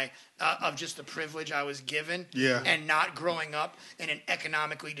of my of just the privilege I was given and not growing up in an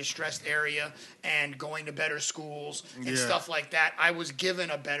economically distressed area and going to better schools and stuff like that. I was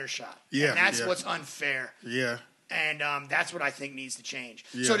given a better shot. And that's what's unfair. Yeah. And that's what I think needs to change.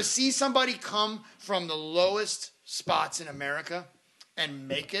 So to see somebody come from the lowest spots in America and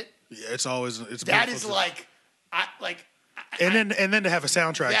make it, it's that is like and then to have a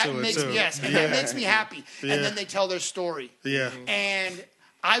soundtrack that to it makes, too. Yes, and that makes me happy. And then they tell their story. Yeah. And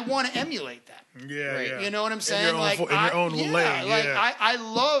I want to emulate that. Yeah, yeah. You know what I'm saying? In your own lane. Like I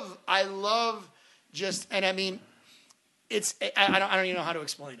love just, and I mean, it's I don't even know how to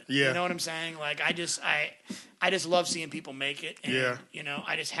explain it. Yeah. You know what I'm saying? Like I just love seeing people make it. And,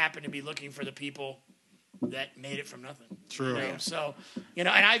 I just happen to be looking for the people that made it from nothing. True. So, and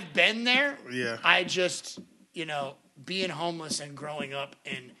I've been there. Yeah. I just, being homeless and growing up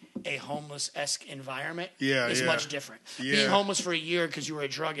in a homeless-esque environment is much different. Yeah. Being homeless for a year because you were a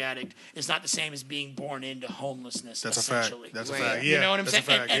drug addict is not the same as being born into homelessness. That's essentially. a fact. That's a fact. Yeah. You know what I'm saying?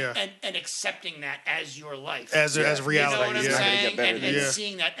 Fact, and accepting that as your life. As reality. You know what I'm saying? And Yeah.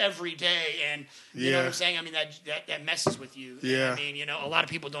 seeing that every day. And you know what I'm saying? I mean, that messes with you. Yeah. And I mean, a lot of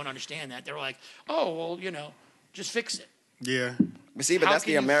people don't understand that. They're like, oh, well, just fix it. Yeah. But see, but How that's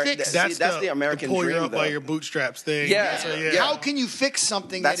can the you American. fix- That's the American pull dream, you up though. by your bootstraps thing. Yeah. So, How can you fix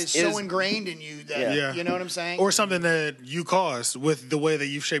something that is so ingrained in you that you know what I'm saying? Or something that you caused with the way that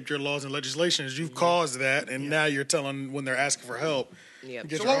you've shaped your laws and legislations. You've caused that, and now you're telling when they're asking for help.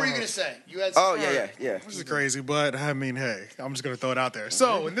 Yep. So what were you going to say? You had yeah. This is crazy, but I mean, hey, I'm just going to throw it out there.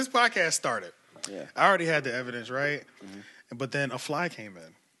 So when this podcast started, I already had the evidence, right? But then a fly came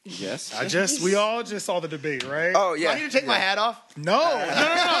in. Yes. We all just saw the debate, right? Oh yeah. I need to take my hat off. No.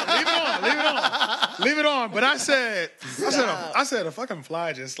 Leave it on. But I said a fucking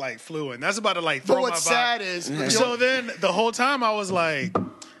fly just like flew in. That's about to like throw But my what's vibe. sad is, So then the whole time I was like,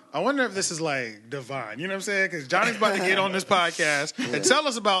 I wonder if this is like divine. You know what I'm saying? Because Johnny's about to get on this podcast and tell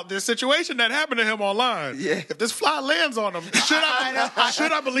us about this situation that happened to him online. Yeah. If this fly lands on him, should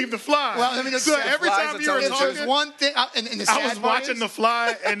I believe the fly? Well, let me just so say, every time you were if there's talking, one thing, and the I was sad part watching is, the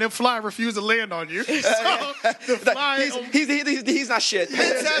fly, and the fly refused to land on you. So the fly, He's not shit.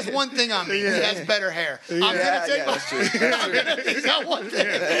 Vince has one thing on me. He has better hair. I'm going to take my... That's true. He's got one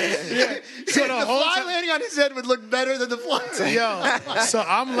thing. So the The whole fly time, landing on his head would look better than the fly. so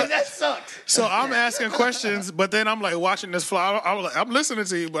I'm like, That sucks. so I'm asking questions, but then I'm like watching this fly. I'm listening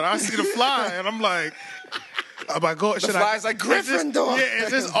to you, but I see the fly, and I'm like, The fly's like Gryffindor. Is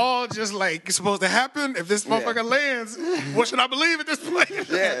this all just like supposed to happen? If this motherfucker lands, what should I believe at this point?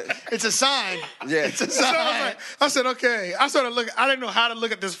 Yeah. It's a sign. Yeah. It's a So sign. I said, okay. I started looking. I didn't know how to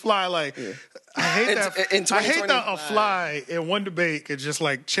look at this fly. Like, I hate that. In I hate 2020, that a fly in one debate could just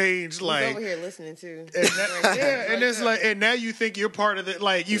like change. He's Like, over here listening too. and it's like, and now you think you're part of it.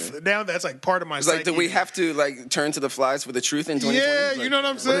 Like, now that's like part of my. It's like, do psyche. we have to like turn to the flies for the truth in 2020? Yeah, Like, you know what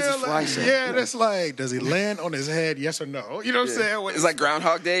I'm saying? What does the fly Like, say? yeah, that's like, does he land on his head? Yes or no? You know what I'm saying? It's like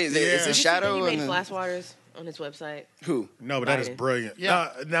Groundhog Day. Is Yeah. it Did you see shadow? that he made and flash waters on his website? Who? No, but that is Biden. brilliant. Yeah.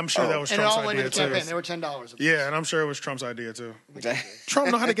 I'm sure that was And it Trump's all went idea into the campaign. too. They were $10. Yeah, and I'm sure it was Trump's idea too.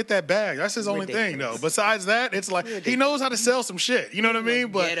 Trump know how to get that bag. That's his only thing, though. Besides that, it's like he knows how to sell some shit. You know what I mean?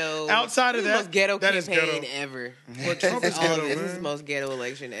 But outside of This is the most ghetto that is campaign ghetto. ever. But Trump is All ghetto, of this is the man. most ghetto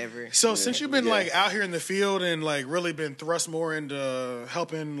election ever. So since you've been like out here in the field and like really been thrust more into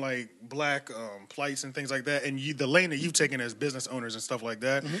helping like black plights and things like that, and the lane that you've taken as business owners and stuff like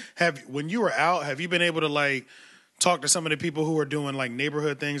that, when you were out, have you been able to like talk to some of the people who are doing like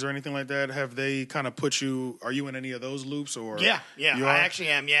neighborhood things or anything like that? Have they kind of put you? Are you in any of those loops or? Yeah, you I are? actually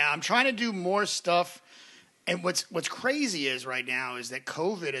am. Yeah, I'm trying to do more stuff. And what's crazy is right now is that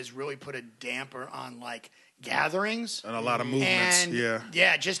COVID has really put a damper on like gatherings And a lot of movements. and yeah.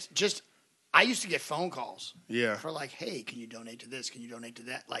 yeah, just I used to get phone calls Yeah. for like, hey, can you donate to this? Can you donate to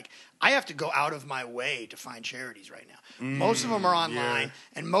that? Like, I have to go out of my way to find charities right now. Most of them are online,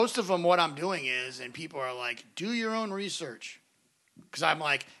 and most of them, what I'm doing is, and people are like, do your own research. Because I'm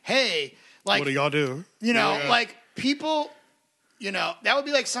like, hey, like, What do y'all do? you know, like people, you know, that would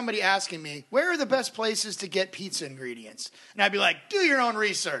be like somebody asking me, where are the best places to get pizza ingredients? And I'd be like, do your own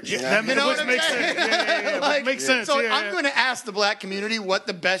research. That You know what I'm makes saying? sense. Yeah. Like, Makes sense. So yeah, I'm going to ask the black community what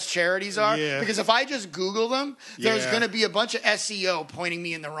the best charities are. Yeah. Because if I just Google them, there's Yeah. going to be a bunch of SEO pointing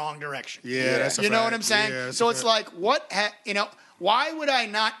me in the wrong direction. Yeah, that's a You know fact. what I'm saying? Yeah, that's So a it's fact. like, you know, why would I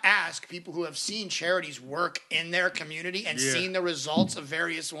not ask people who have seen charities work in their community and Yeah. seen the results of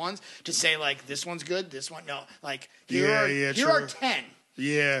various ones to say, like, this one's good, this one, no. Like, here Yeah, are true. 10.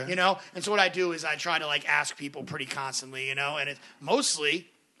 Yeah. You know? And so what I do is I try to, like, ask people pretty constantly, you know? And it's mostly,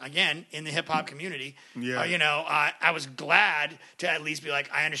 again, in the hip-hop community, Yeah. you know, I was glad to at least be like,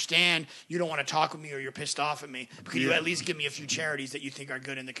 I understand you don't want to talk with me or you're pissed off at me, but could you Yeah. at least give me a few charities that you think are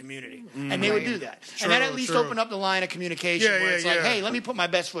good in the community? And they would do that. And that True, at least true. opened up the line of communication Yeah, where yeah, it's like, yeah. hey, let me put my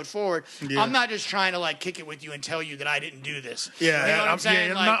best foot forward. Yeah. I'm not just trying to, like, kick it with you and tell you that I didn't do this. Yeah, You know what I'm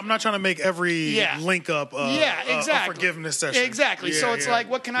saying? Like, I'm not trying to make every Yeah. link up yeah, exactly. a forgiveness session. Exactly. Yeah, so it's yeah. like,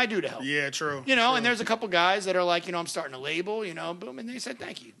 what can I do to help? Yeah, true. You know, true. and there's a couple guys that are like, you know, I'm starting a label, you know, boom, and they said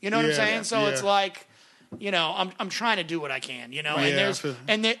thank you. You know what I'm Yeah, saying? So yeah. it's like, you know, I'm trying to do what I can, you know, and Yeah, there's I feel-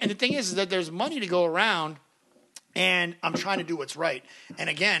 and the thing is that there's money to go around, and I'm trying to do what's right. And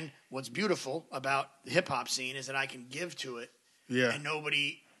again, what's beautiful about the hip hop scene is that I can give to it, Yeah. and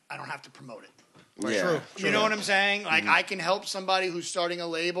I don't have to promote it. Yeah. True. You know what I'm saying? Like I can help somebody who's starting a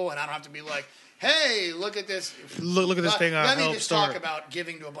label, and I don't have to be like, hey, look at this. Look at this thing I Let me helped just start. talk about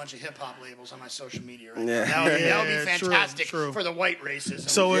giving to a bunch of hip hop labels on my social media. Right Yeah. now. That would be Yeah, true, fantastic true. for the white racism.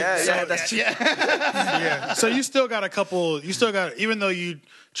 So Yeah, so- yeah, that's yeah. So you still got a couple. You still got, even though you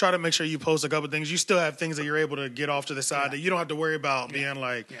try to make sure you post a couple things, you still have things that you're able to get off to the side that you don't have to worry about being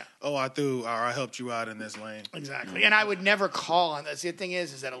like, Yeah. oh, I helped you out in this lane. Exactly. And I would never call on that. See, the thing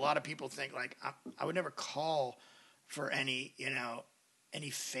is that a lot of people think like I would never call for any, you know, any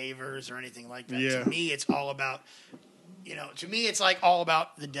favors or anything like that. Yeah. To me, it's all about, you know, to me, it's like all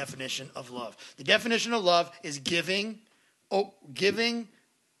about the definition of love. The definition of love is giving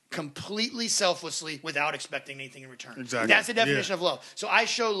completely selflessly without expecting anything in return. Exactly. That's the definition Yeah. of love. So I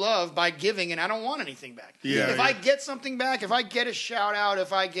show love by giving, and I don't want anything back. Yeah, If yeah. I get something back, if I get a shout out,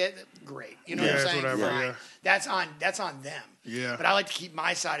 if I get great, you know Yeah, what I'm it's saying? whatever, Fine. yeah. That's on them. Yeah. But I like to keep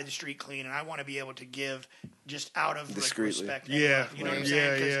my side of the street clean, and I want to be able to give just out of like, Discreetly. respect. and Yeah. love, you know what I'm Yeah,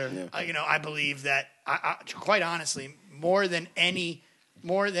 saying? 'Cause, yeah. you know, I believe that I quite honestly, more than I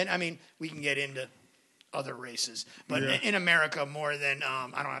mean, we can get into other races, but Yeah. in America, more than I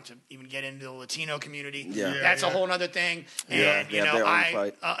don't have to even get into the Latino community. Yeah. That's Yeah. a whole other thing. And Yeah, they you have know, their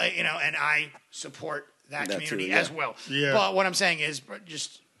own fight. and I support that That community too, yeah. as well. Yeah. But what I'm saying is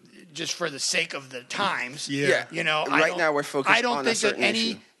just for the sake of the times. Yeah. You know, Right now we're focused I don't on a think certain that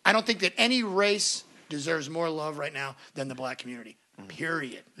any. issue. I don't think that any race deserves more love right now than the black community.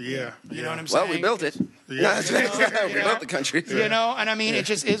 Period. Yeah. You know what I'm saying? Well, we built it. Yeah. We built the country. You know, and I mean, it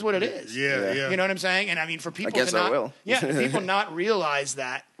just is what it is. Yeah, yeah. You know what I'm saying? And I mean, for people guess to I not, will. people not realize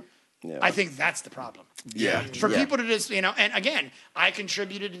that, Yeah. I think that's the problem. Yeah. For Yeah. people to just, you know, and again, I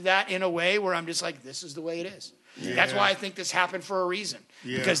contributed to that in a way where I'm just like, this is the way it is. That's why I think this happened for a reason.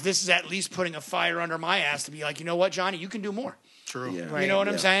 Yeah. Because this is at least putting a fire under my ass to be like, you know what, Johnny, you can do more. True. Yeah. You know what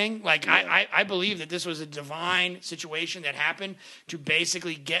I'm Yeah. saying? Like, I believe that this was a divine situation that happened to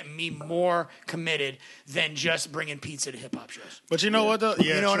basically get me more committed than just bringing pizza to hip hop shows. But you know what though?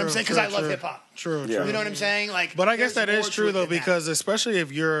 Yeah, You know what I'm true, saying? Because true, I love true. hip hop. True, Yeah. true. You know what I'm saying? Like, But I guess there's that is more to true it though, than that. because especially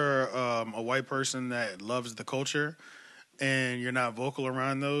if you're a white person that loves the culture and you're not vocal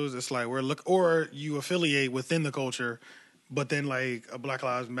around those, it's like or you affiliate within the culture, but then like a Black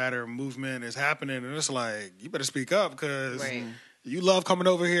Lives Matter movement is happening, and it's like you better speak up because Right. you love coming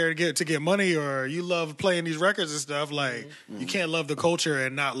over here to get money, or you love playing these records and stuff. Like you can't love the culture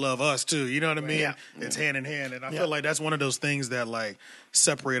and not love us too. You know what I mean? Yeah. It's hand in hand, and I feel like that's one of those things that like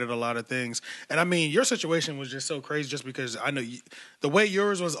separated a lot of things. And I mean, your situation was just so crazy, just because I know the way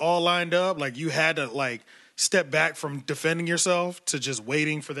yours was all lined up. Like you had to like step back from defending yourself to just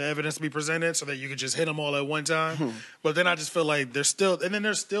waiting for the evidence to be presented so that you could just hit them all at one time. But then I just feel like there's still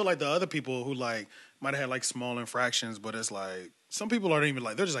like the other people who like might have had like small infractions, but it's like some people aren't even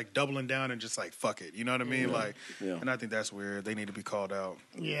like, they're just like doubling down and just like fuck it, you know what I mean? Like, Yeah. and I think that's weird. They need to be called out.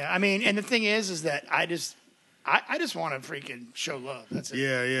 Yeah, I mean, and the thing is that I just want to freaking show love. That's it.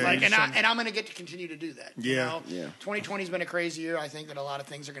 Yeah. Like, and I'm going to get to continue to do that. You know? Yeah. 2020's been a crazy year. I think that a lot of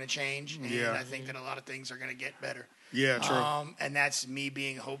things are going to change, and Yeah. I think that a lot of things are going to get better. Yeah, true. And that's me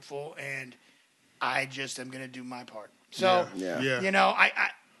being hopeful, and I just am going to do my part. So, Yeah. you know,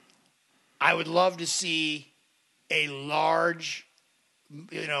 I would love to see a large,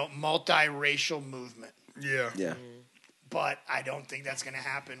 you know, multiracial movement. Yeah. Yeah. But I don't think that's going to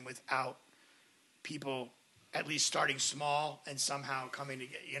happen without people at least starting small and somehow coming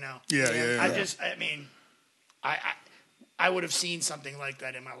together, you know? I mean, I would have seen something like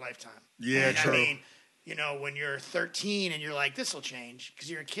that in my lifetime. Yeah, and true. I mean, you know, when you're 13 and you're like, this will change because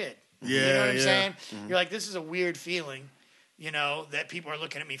you're a kid. Yeah, You know what I'm yeah. saying? You're like, this is a weird feeling, you know, that people are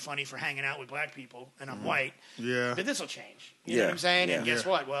looking at me funny for hanging out with black people and I'm white. Yeah. But this will change. You know what I'm saying? And guess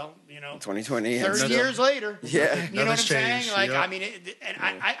what? Well, you know, 2020. 30 years later. Yeah. You know what I'm saying? changed, Like, yep. I mean,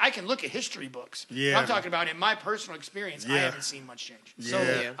 I can look at history books. Yeah. I'm talking about in my personal experience, I Yeah. haven't seen much change. So,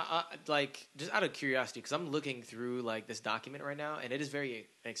 Yeah. like, just out of curiosity, because I'm looking through like this document right now, and it is very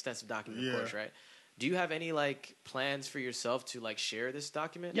an extensive document, Yeah. of course, right? Do you have any like plans for yourself to like share this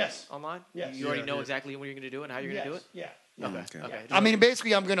document? Yes. Online. Yes. You already Yeah, know yeah. exactly when you're going to do it and how you're going to do it. Yeah. Okay. Okay. Okay. I mean,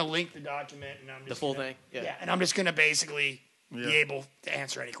 basically, I'm going to link the document, and I'm just the full gonna- thing. Yeah. Yeah, and I'm just going to basically be Yeah. able to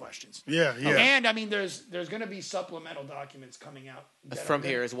answer any questions. Yeah. Yeah. And I mean, there's going to be supplemental documents coming out that From are gonna-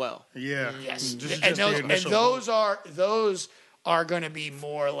 here as well. Yeah. Yes, Just and the initial those are going to be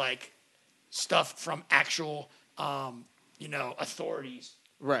more like stuff from actual, you know, authorities,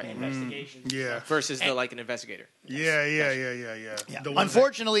 Right. investigations. Yeah. Versus the like an investigator. Yeah. Yeah. Yeah. The ones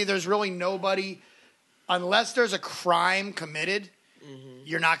Unfortunately, there's really nobody, unless there's a crime committed,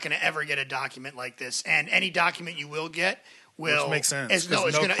 you're not going to ever get a document like this. And any document you will get will Which makes sense, It's, no, 'cause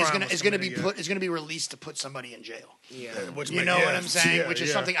it's no going crime to was it's going to be committed put. It's going to be released to put somebody in jail. Yeah. which You make- know yeah, what I'm saying? yeah, Which is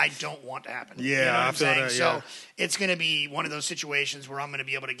yeah. something I don't want to happen. Yeah, you know what I I'm feel saying? that, So yeah. it's going to be one of those situations where I'm going to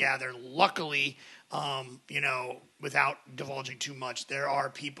be able to gather. Luckily, you know, without divulging too much, there are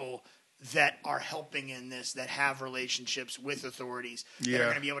people that are helping in this that have relationships with authorities that are Yeah.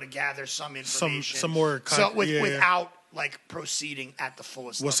 going to be able to gather some information, some more without like proceeding at the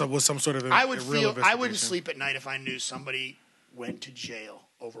fullest. With level. some sort of I would real feel I wouldn't investigation. sleep at night if I knew somebody went to jail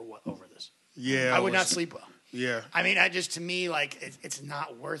over this. Yeah. I would not sleep well. Yeah. I mean, to me, like, it's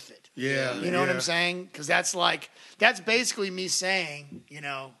not worth it. Yeah. You know what yeah. I'm saying? Because that's basically me saying, you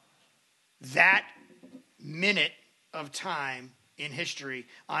know, that minute of time in history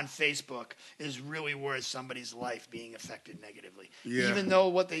on Facebook is really worth somebody's life being affected negatively. Yeah. Even though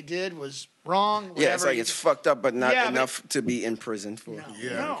what they did was wrong. Yeah, it's whatever, like it's fucked up, but not Yeah, but- enough to be in prison for. No, Yeah.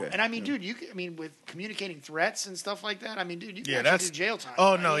 no. Okay. And I mean, dude, with communicating threats and stuff like that, I mean, dude, you can Yeah, actually that's do jail time.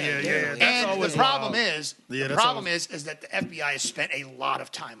 Oh no, yeah. That's And always the problem wild. is, Yeah, the that's problem always- is that the FBI has spent a lot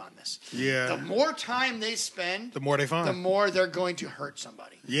of time on this. Yeah. The more time they spend, The more they find. the more they're going to hurt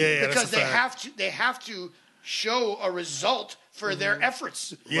somebody. Yeah, because that's a fact. they have to show a result for their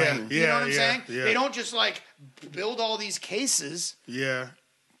efforts. Yeah, You know what I'm yeah, saying? yeah. They don't just like build all these cases Yeah.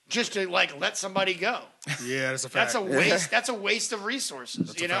 just to like let somebody go. Yeah, that's a fact. That's a waste. That's a waste of resources,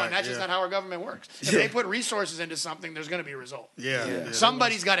 That's a you know, and fact, that's just yeah. not how our government works. If they put resources into something, there's going to be a result. Yeah.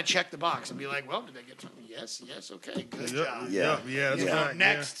 Somebody's got to check the box and be like, "Well, did they get something? Yes, okay, good Yep, job." yep, yeah, that's You a know, fact.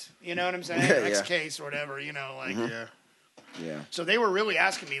 next, you know what I'm saying? Yeah, Next yeah. case or whatever, you know, like. Yeah. Yeah. So they were really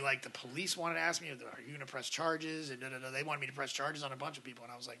asking me, like the police wanted to ask me, "Are you going to press charges?" And they wanted me to press charges on a bunch of people,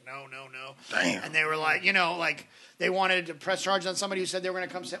 and I was like, "No." Damn. And they were like, you know, like they wanted to press charges on somebody who said they were going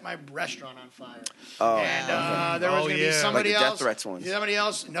to come set my restaurant on fire. Oh, And there was Oh, going to be yeah. somebody Like the death else. threats ones. Somebody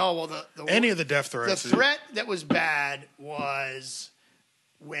else. No, well, the Any of the death the threats. threat that was bad was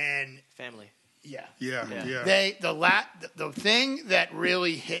when Family. yeah. Yeah. The thing that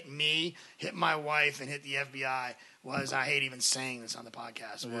really hit my wife, and hit the FBI was, I hate even saying this on the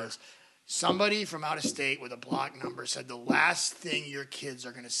podcast, was somebody from out of state with a block number said the last thing your kids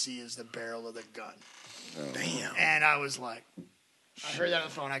are going to see is the barrel of the gun. Damn. And I was like, I heard that on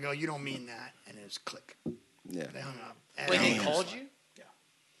the phone. I go, "You don't mean that," and it was click. Yeah. They hung up. And Wait, I they was called like- you?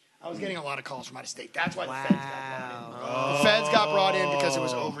 I was getting a lot of calls from out of state. That's why the feds got brought in. The feds got brought in because it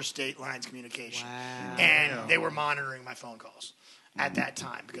was over state lines communication. And they were monitoring my phone calls at that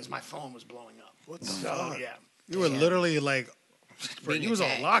time because my phone was blowing up. What the So, fuck? yeah. You were literally like, bro, Being you was on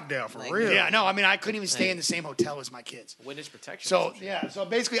attacked. lockdown for Like- real. Yeah, no, I mean, I couldn't even stay in the same hotel as my kids. Witness protection. So, yeah, so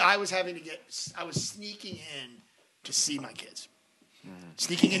basically I was sneaking in to see my kids.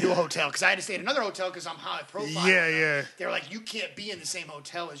 Sneaking into a hotel because I had to stay at another hotel because I'm high profile. Yeah, yeah. They're like, you can't be in the same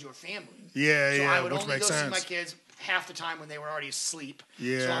hotel as your family. Yeah, So yeah, I would which only makes go see sense. my kids half the time when they were already asleep.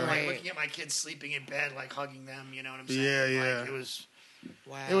 Yeah. So I'm like Right. looking at my kids sleeping in bed, like hugging them. You know what I'm saying? Yeah, Like, yeah.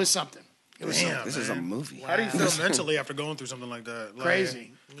 Wow. it was something. It was Damn, This is a movie. How do you feel mentally after going through something like that? Like,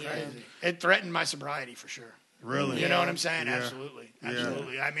 crazy. It threatened my sobriety for sure. Really? You know what I'm saying? Yeah. Absolutely.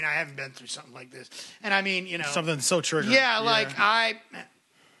 I mean, I haven't been through something like this. And I mean, Something so triggering. Yeah, like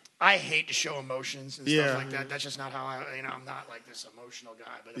I hate to show emotions and stuff like that. That's just not how I'm not like this emotional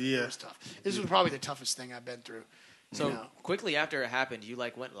guy, but it was tough. This was probably the toughest thing I've been through. So quickly after it happened, you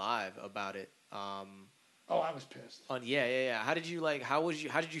like went live about it. I was pissed. How did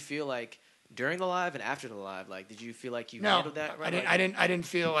you feel like during the live and after the live? Like, did you feel like you handled that right? I didn't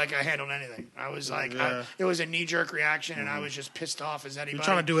feel like I handled anything. I was like, it was a knee-jerk reaction, and I was just pissed off as anybody. You're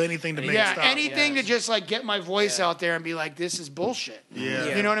trying to do anything to make it stop. Anything to just like get my voice out there and be like, this is bullshit.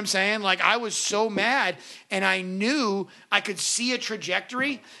 You know what I'm saying? Like, I was so mad, and I knew I could see a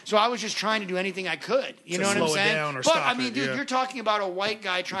trajectory, so I was just trying to do anything I could. You know what I'm saying? Down or but stop I mean, it, dude, you're talking about a white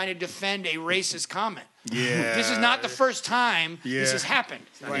guy trying to defend a racist comment. Yeah. This is not the first time this has happened.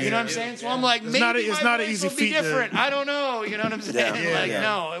 You know what I'm saying? So I'm like, maybe it's not my an voice easy will be feat to- different. I don't know. You know what I'm saying?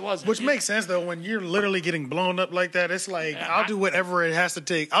 No, it wasn't. Which makes sense though. When you're literally getting blown up like that, it's like I'll do whatever it has to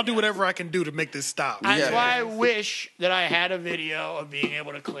take. I'll do whatever I can do to make this stop. That's why I wish that I had a video of being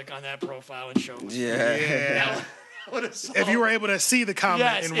able to click on that profile and show. Yeah. If you were able to see the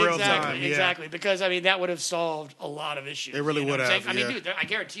comment in real time. Exactly. Because I mean, that would have solved a lot of issues. It really would have. I mean, dude, I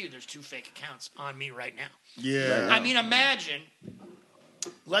guarantee you, there's 2 fake accounts on me right now. Yeah. I mean, imagine.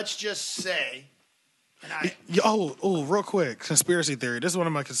 Let's just say. Real quick, conspiracy theory. This is one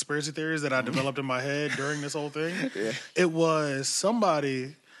of my conspiracy theories that I developed in my head during this whole thing. It was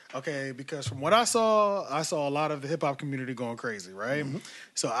somebody. Okay, because from what I saw a lot of the hip hop community going crazy, right? Mm-hmm.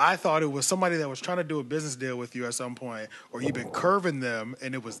 So I thought it was somebody that was trying to do a business deal with you at some point, or you've been curving them,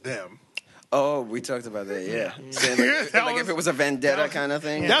 and it was them. Oh, we talked about that, Saying if it was a vendetta kind of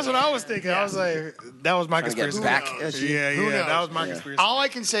thing. That's what I was thinking. I was like, that was my conspiracy. Back at you. That was my conspiracy. All I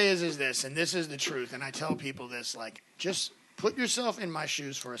can say is this, and this is the truth, and I tell people this, like, just put yourself in my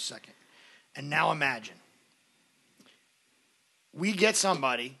shoes for a second, and now imagine. We get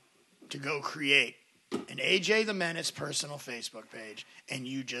somebody to go create an AJ the Menace personal Facebook page, and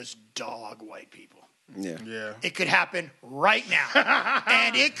you just dog white people. Yeah. It could happen right now,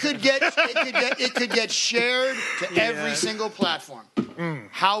 and it could get shared to every single platform.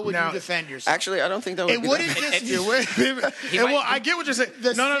 How would you defend yourself? Actually, I don't think that would. It wouldn't just. Well, I get what you're saying.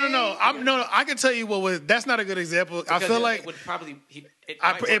 No. I can tell you what. That's not a good example. I feel like it would probably.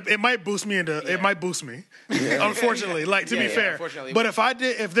 It might boost me It might boost me. Unfortunately, like to be fair. But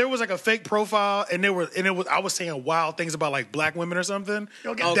if there was like a fake profile and I was saying wild things about like black women or something.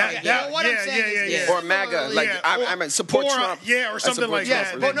 What I'm saying is or MAGA, like I support Trump. Or something like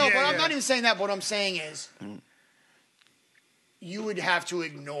that. But I'm not even saying that. What I'm saying is. You would have to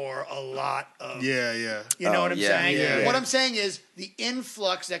ignore a lot of... You know what I'm saying? Yeah. What I'm saying is the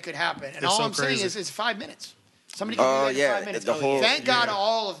influx that could happen. And all I'm saying is it's 5 minutes. Somebody can do that in 5 minutes. Thank God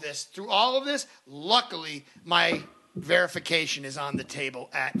all of this. Through all of this, luckily, my verification is on the table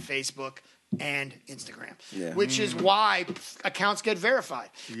at Facebook and Instagram, which is why accounts get verified.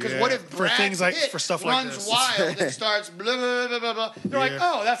 Because what if Brad Pitt runs wild and starts blah, blah, blah, blah, blah. They're like,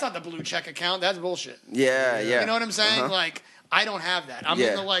 oh, that's not the blue check account. That's bullshit. You know what I'm saying? Like... I don't have that. I'm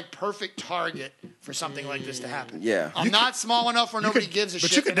in the like perfect target for something like this to happen. I'm not small enough where nobody gives a shit.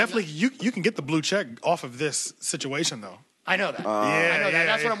 But you can definitely you can get the blue check off of this situation though. I know that. I know that.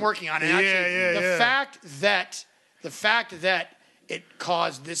 That's what I'm working on. And actually, the fact that it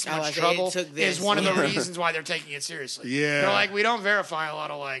caused this much trouble is one of the reasons why they're taking it seriously. They're like, we don't verify a lot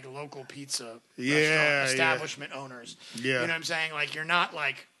of like local pizza establishment owners. You know what I'm saying? Like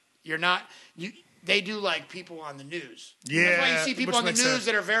they do like people on the news. That's why you see people on the news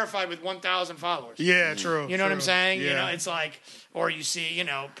that are verified with 1,000 followers. True. You know what I'm saying? You know, it's like, or you see,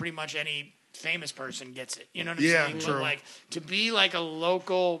 pretty much any famous person gets it. You know what I'm saying? True. But like to be like a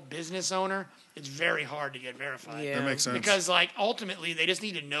local business owner, it's very hard to get verified. That makes sense. Because like ultimately they just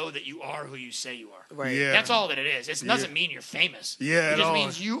need to know that you are who you say you are. Right. That's all that it is. It doesn't mean you're famous. It just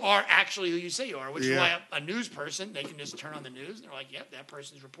means you are actually who you say you are, which is why a news person, they can just turn on the news and they're like, yep, that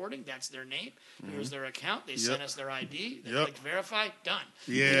person's reporting. That's their name. Here's their account. They sent us their ID. They clicked verify. Done.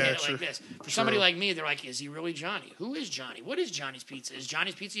 They get it like this. For somebody like me, they're like, is he really Johnny? Who is Johnny? What is Johnny's Pizza? Does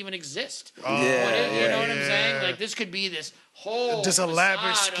Johnny's Pizza even exist? You know what I'm saying? Like this could be this whole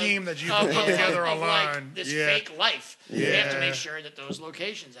elaborate scheme that you put together online. Like this fake life. We have to make sure that those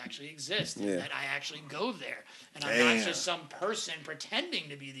locations actually exist and that I actually go there. And I'm not just some person pretending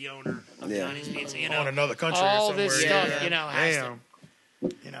to be the owner of Johnny's Pizza. You know, in another country all or this somewhere. stuff, has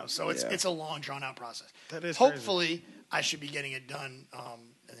to, so it's a long, drawn out process. That is hopefully crazy. I should be getting it done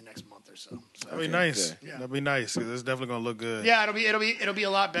in the next month or so. That'd be nice. Good. Yeah. That'd be nice because it's definitely gonna look good. Yeah, it'll be a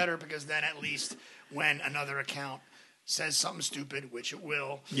lot better because then at least when another account says something stupid, which it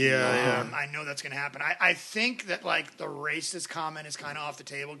will. Yeah. I know that's going to happen. I think that like the racist comment is kind of off the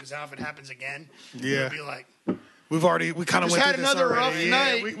table because now if it happens again, it'll be like. We kind of went had through this another already.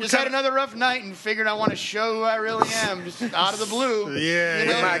 rough night. We had another rough night and figured I want to show who I really am, just out of the blue. Yeah, you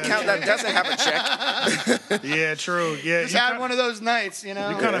know? With my account that doesn't have a check. Yeah, true. Yeah, Just had one of those nights, you know.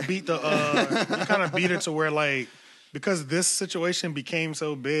 You kind of beat it to where like because this situation became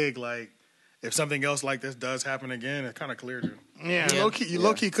so big, like if something else like this does happen again, it kind of cleared you. Yeah. Low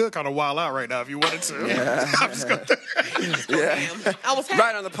key could kind of wild out right now if you wanted to. Yeah. I'm just gonna. I was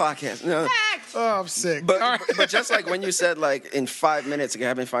Right on the podcast. No. Oh, I'm sick. But just like when you said like in 5 minutes, it can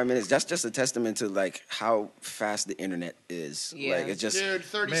happen in 5 minutes. That's just a testament to like how fast the internet is. Yeah. Like it's just Dude,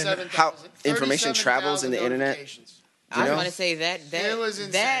 37,000. how information travels in the internet. I was going to say that It was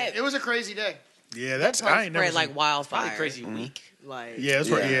insane. It was a crazy day. Yeah, that's I ain't never spread like seen- wildfire. Probably a crazy week. Like Yeah, that's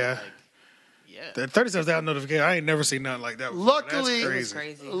right. Yeah. yeah. That 37,000 notification, I ain't never seen nothing like that before. Luckily, That's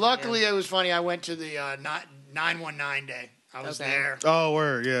crazy. Luckily, it was funny. I went to the 919 day. I was there, Oh,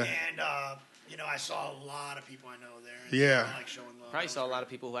 word, yeah. and I saw a lot of people I know there. And Yeah. they were, like showing love. Probably saw a lot of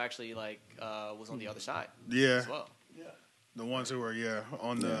people who actually like was on the other side Yeah. as well. The ones who were,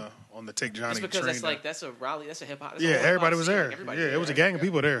 on the Take Johnny Just because train. that's a rally, that's a hip hop. Yeah, everybody was there. Yeah, it was a gang of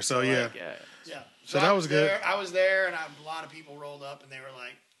people there. So, yeah. Like, yeah. Yeah. So that I was good. I was there, and a lot of people rolled up, and they were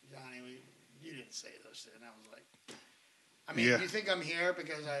like, "Johnny, you didn't say those shit." And I was like, "I mean, you think I'm here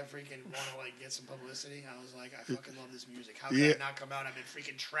because I freaking want to like get some publicity?" I was like, "I fucking love this music. How could I not come out? I've been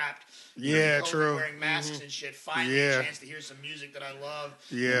freaking trapped. Yeah, COVID, true. Wearing masks and shit. Finally, a chance to hear some music that I love.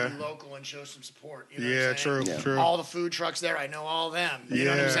 Yeah. Be local and show some support. You know what I'm true, saying? true. All the food trucks there, I know all of them. You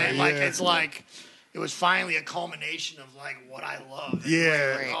know what I'm saying? Like it's like it was finally a culmination of like what I love.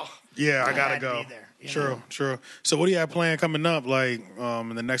 And I gotta had to go. be there, you True, true. So what do you have planned coming up, like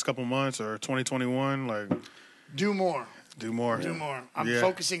in the next couple months or 2021? Like do more. do more. I'm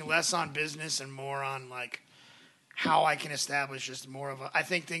focusing less on business and more on like how I can establish just more of a. I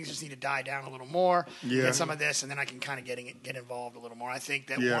think things just need to die down a little more. Get some of this, and then I can kind of get involved a little more. I think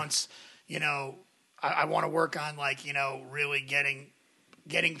that once I want to work on like really getting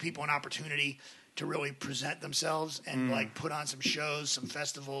people an opportunity to really present themselves and like put on some shows, some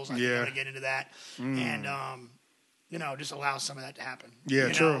festivals. I think I'm gonna get into that, and just allow some of that to happen.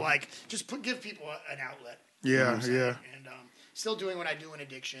 Yeah, true. Like just give people an outlet. Yeah, And still doing what I do in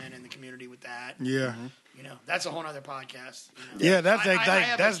addiction and the community with that. Yeah. That's a whole other podcast. Yeah, that's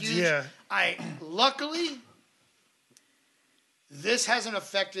luckily, this hasn't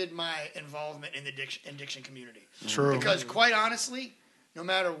affected my involvement in the addiction community. True. Because quite honestly, no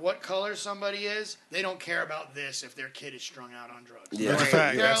matter what color somebody is, they don't care about this if their kid is strung out on drugs. Yeah. That's a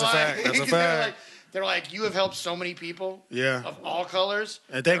fact. That's a fact. That's a fact. They're like, you have helped so many people of all colors.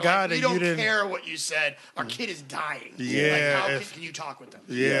 And thank God that we you don't didn't care what you said. Our kid is dying. Yeah. Like, how can you talk with them?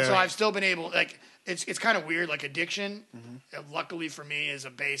 Yeah. So I've still been able, like, it's kind of weird. Like addiction, luckily for me, is a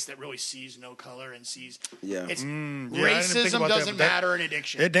base that really sees no color and sees. Yeah. It's I didn't think racism about that, doesn't but matter in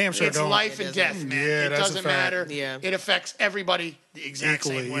addiction. it damn sure it's don't. life and death, man. Yeah, it that's a doesn't fact. matter. Yeah. It affects everybody the exact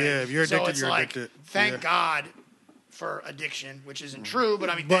Equally, same way. yeah. If you're so addicted, it's you're like, addicted. thank Yeah. God for addiction, which isn't true, but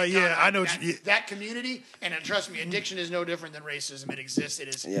I mean, But thank yeah, God I know that, what you- that community, and trust me, addiction is no different than racism. It exists. It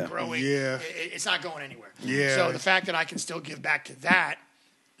is growing. Yeah. It's not going anywhere. Yeah. So the fact that I can still give back to that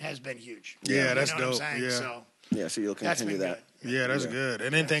has been huge. Yeah, that's you know dope. What I'm saying? Yeah. So So you'll that's continue been that. good. Yeah, that's good.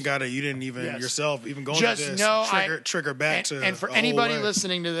 And then thank God that you didn't even yourself even go into Just this know trigger back and, to and for a whole anybody way.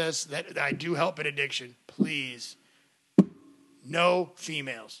 listening to this that I do help in addiction, please, no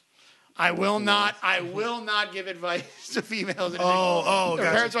females. I will not give advice to females. Their gotcha.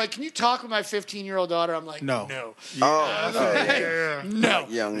 parents are like, "Can you talk with my 15-year-old daughter?" I'm like, No. no, Yeah.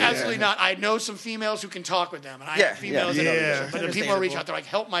 Young, absolutely not. I know some females who can talk with them, and I have females that Yeah. but the people who reach out, they're like,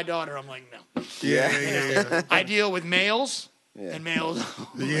 "Help my daughter." I'm like, no. Yeah. I deal with males and males.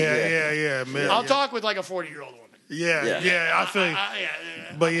 Yeah. Man, I'll talk with like a 40-year-old woman. Yeah. I feel you.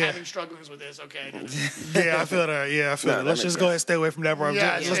 But I'm having strugglings with this. Okay. Yeah, I feel that. Yeah, I feel that. Let's makes just go ahead and stay away from that part.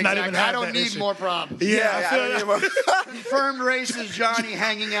 Yeah, Let's exactly. not even have I don't that need issue. more problems. Yeah, I feel that. Confirmed racist Johnny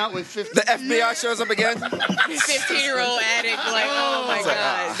hanging out with 50. The FBI shows up again. 15-year-old addict, like, oh my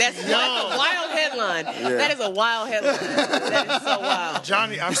God. That's a wild headline. That is a wild headline. That is so wild.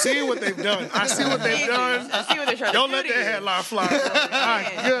 Johnny, I've seen what they've done. I see what they've done. I see what they're trying Don't to let do that to you. headline fly. All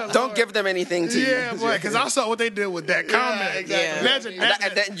right, good. Don't give them anything to Yeah, you. boy, because I saw what they did with that comment. exactly. Yeah. Imagine that.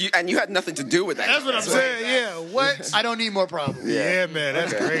 And you had nothing to do with that. That's what I'm saying. Yeah, what? I don't need more problems. Yeah, man,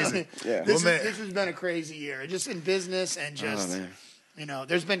 that's crazy. Yeah. Well, man. This has been a crazy year, just in business and just. Oh, man. You know,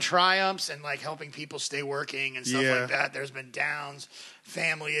 there's been triumphs and like helping people stay working and stuff like that. There's been downs,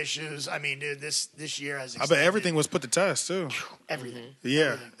 family issues. I mean, dude, this year has. I bet everything was put to test too. Everything.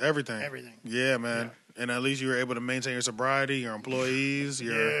 Yeah, everything. Yeah, man. Yeah. And at least you were able to maintain your sobriety, your employees,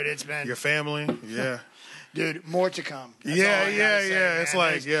 dude, it's been your family. Yeah. Dude, more to come. That's yeah. Say, it's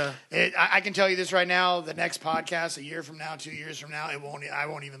like, I can tell you this right now. The next podcast, a year from now, 2 years from now, I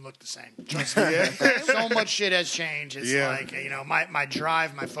won't even look the same. Trust me. So much shit has changed. It's like, you know, my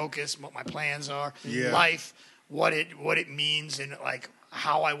drive, my focus, what my plans are, life, what it means, and like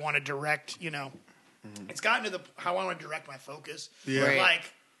how I want to direct. You know, it's gotten to how I want to direct my focus. Yeah. Right.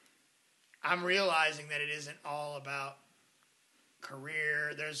 Like, I'm realizing that it isn't all about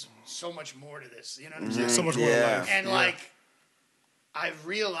career. There's so much more to this. You know what I'm saying? So much more to life. And like, I've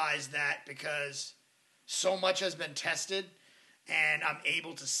realized that because so much has been tested, and I'm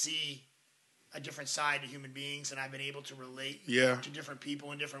able to see a different side to human beings, and I've been able to relate to different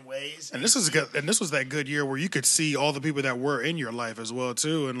people in different ways. And this is good. And this was that good year where you could see all the people that were in your life as well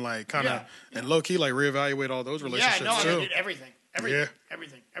too, and like kind of and low key like reevaluate all those relationships too. I did everything.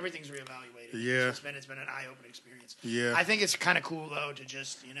 Everything's reevaluated. Yeah, it's been an eye-opening experience. Yeah, I think it's kind of cool though to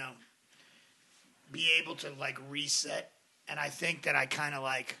just be able to like reset. And I think that I kind of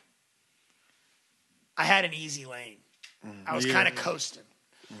like I had an easy lane. I was kind of coasting.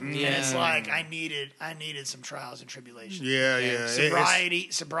 And it's like I needed some trials and tribulations. Yeah.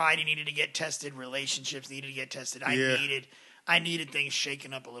 Sobriety needed to get tested. Relationships needed to get tested. I needed things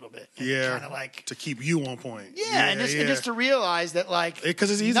shaken up a little bit. Kind of like to keep you on point. And just to realize that like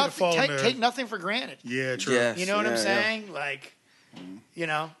because it's easy to fall take nothing for granted. Yeah, true. Yes, you know what I'm saying? Like, you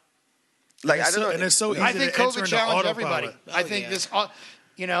know, like I don't know. And it's so easy. I think to COVID challenged everybody. I think this.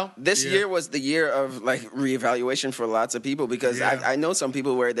 This year was the year of like reevaluation for lots of people because I know some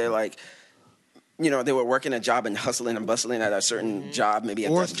people where they're like, you know, they were working a job and hustling and bustling at a certain job, maybe a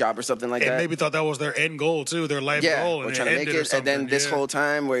desk job or something like that. And maybe thought that was their end goal too, their life goal. Or trying to make it. And then this whole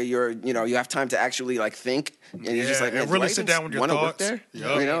time where you have time to actually like think and you're just like, man, really sit down with your thoughts. Work there?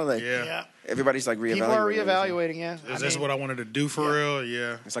 Yep. You know, like everybody's like reevaluating. People are reevaluating, Is this what I wanted to do for real?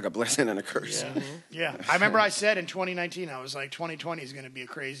 Yeah. It's like a blessing and a curse. Yeah. I remember I said in 2019, I was like, 2020 is going to be a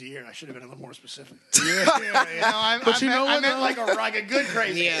crazy year. I should have been a little more specific. I meant like a good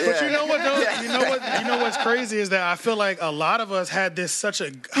crazy. Yeah. But you know what though? You know what's crazy is that I feel like a lot of us had this such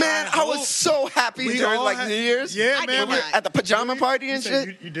a I was so happy during like New Year's. Yeah, man. At the pajama party and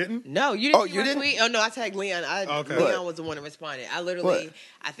shit. You didn't? No, you didn't. You didn't? Tweet? Oh no, I tagged Leon. Leon was the one that responded. I literally,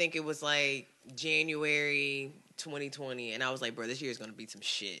 I think it was like January 2020, and I was like, bro, this year is gonna be some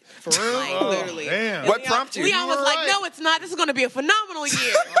shit. For real? Like, literally. Damn. What prompted you? Leon was like, no, it's not. This is gonna be a phenomenal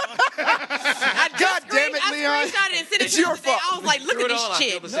year. God damn it, Leon. I screenshotted and sent it It's to your him today. fault. I was like, look at this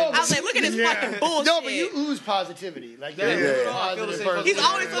shit. I was like, look at this fucking bullshit. No, but you ooze positivity. Like that. He's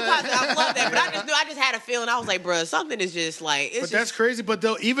always so positive. I love that. But I just had a feeling. I was like, bro, something is just like. But that's crazy. But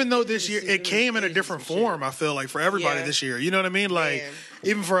though, even though this year it came in a different form, I feel like for everybody this year. You know what I mean? Like,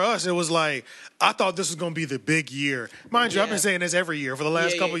 even for us, it was like I thought this was gonna be the big year. Mind you, I've been saying this every year for the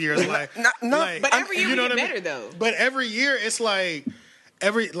last couple years. Like, but every year we get better though. But every year it's like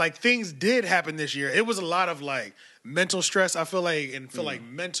things did happen this year. It was a lot of like mental stress. I feel like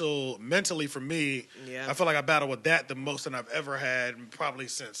mentally for me, I feel like I battle with that the most than I've ever had, probably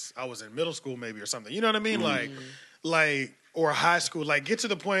since I was in middle school, maybe or something. You know what I mean? Like or high school. Like get to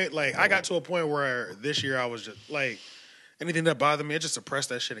the point. Like I got to a point where this year I was just like. Anything that bothered me, I just suppress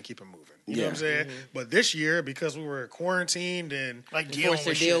that shit and keep it moving. You know what I'm saying? But this year, because we were quarantined and like deal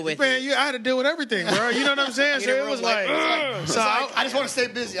with man, I had to deal with everything, bro. You know what I'm saying? So it was like, I just want to stay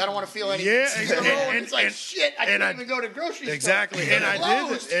busy. I don't want to feel anything. Yeah, and it's like shit. I can't even go to grocery store. Exactly, and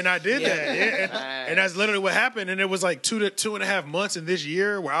I did that, and that's literally what happened. And it was like 2 to 2.5 months in this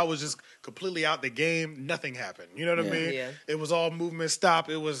year where I was just completely out the game. Nothing happened. You know what I mean? Yeah. It was all movement stop.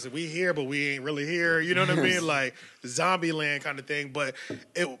 It was we here, but we ain't really here. You know what I mean? Like zombie land kind of thing. But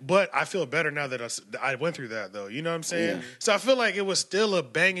I feel better now that I went through that though. You know what I'm saying? Yeah. So I feel like it was still a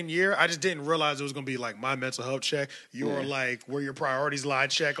banging year. I just didn't realize it was gonna be like my mental health check. Your like where your priorities lie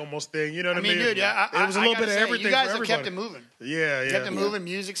check almost thing. You know what I mean? Dude, it was a little bit of everything. You guys for have kept it moving. Yeah. Kept it moving.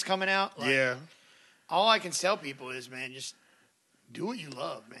 Music's coming out. Like, all I can tell people is, man, just do what you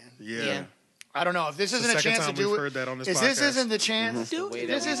love, man. Yeah. I don't know if this isn't a chance to do it. If this isn't the chance,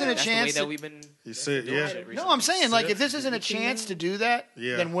 this isn't a chance. That we've been. No, I'm saying like if this isn't a chance to do that,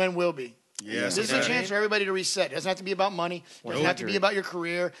 then when will be? Yeah, this is a chance for everybody to reset. It doesn't have to be about money. It doesn't have to be about your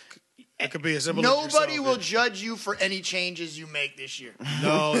career. It could be as simple Nobody as will judge you for any changes you make this year.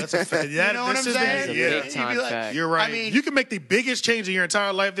 No, that's a fact. You know what I'm saying? Yeah. Big time like, You're right. I mean, you can make the biggest change in your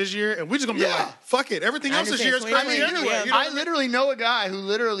entire life this year, and we're just gonna be like, "Fuck it." Everything else this year is crazy anyway. You know I literally know a guy who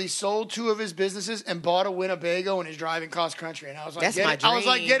literally sold 2 of his businesses and bought a Winnebago and is driving cross country. And I was like, That's get my it. I was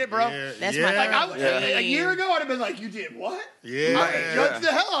like, get it, bro. Yeah, That's yeah. my Like, dream. a year ago, I'd have been like, you did what? Yeah. I judged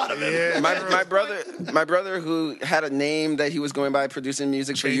the hell out of him. Yeah. My brother who had a name that he was going by producing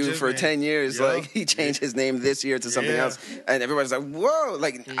music for you for 10 years, like he changed his name this year to something else, and everybody's like, "Whoa!"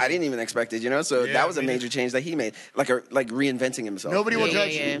 Like I didn't even expect it, you know. So that was a major change that he made, like reinventing himself. Nobody will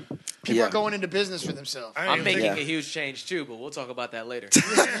judge you. People are going into business for themselves. I'm making a huge change too, but we'll talk about that later.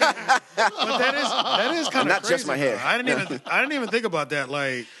 But that is kind of not just my hair. I didn't even think about that.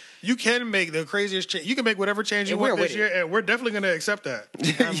 Like, you can make the craziest change. You can make whatever change you want this year, and we're definitely going to accept that.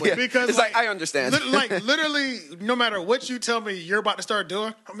 Because it's like I understand. Literally, no matter what you tell me you're about to start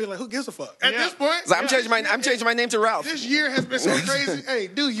doing, I'm be like, who gives a fuck? At this point, it's like, I'm changing my name to Ralph. This year has been so crazy. Hey,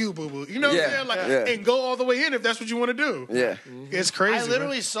 do you, boo boo? You know what I'm saying? Like, and go all the way in if that's what you want to do. Yeah, it's crazy. I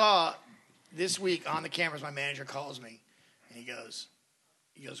literally saw this week on the cameras. My manager calls me, and he goes,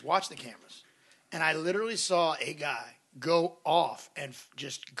 watch the cameras. And I literally saw a guy go off and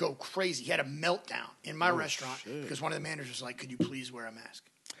just go crazy. He had a meltdown in my restaurant because one of the managers was like, could you please wear a mask?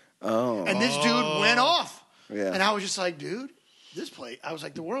 Oh. And this dude went off. Yeah. And I was just like, dude, this place, I was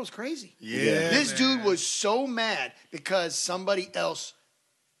like, the world's crazy. Yeah. This dude was so mad because somebody else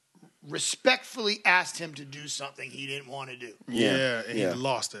respectfully asked him to do something he didn't want to do. Yeah, and he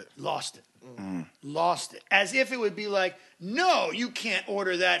lost it. Lost it. As if it would be like, no, you can't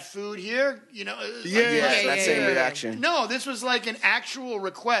order that food here. You know, that same reaction. No, this was like an actual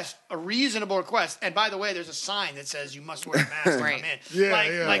request, a reasonable request. And by the way, there's a sign that says you must wear a mask to come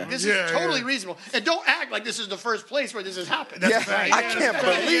in. Like this is totally reasonable. And don't act like this is the first place where this has happened. That's I can't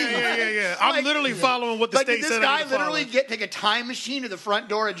believe it. I'm literally following what the state said. This guy literally take a time machine to the front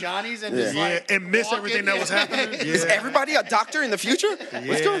door of Johnny's and just and miss everything that was happening. Is everybody a doctor in the future?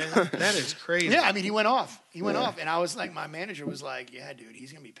 What's going on? That is crazy. Yeah, I mean, he went off. And I was like, my manager was like, yeah, dude,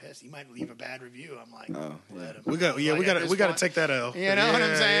 he's gonna be pissed. He might leave a bad review. I'm like, let him. We got to take that L. You know what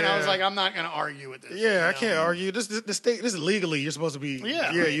I'm saying? I was like, I'm not gonna argue with this. Yeah, I can't argue. This is legally you're supposed to be.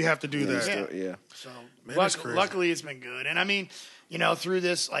 Yeah, you have to do that. So Man, luckily, it's been good. And I mean, through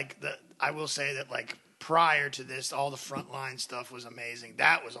this, I will say that prior to this, all the frontline stuff was amazing.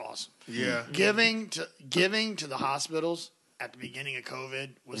 That was awesome. Yeah, giving to the hospitals at the beginning of COVID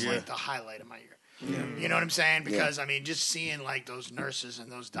was like the highlight of my year. Yeah. You know what I'm saying? Because I mean, just seeing those nurses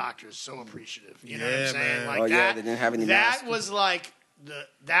and those doctors so appreciative. You know what I'm saying? Man. They didn't have any masks.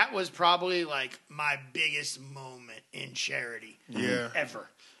 That was probably my biggest moment in charity ever.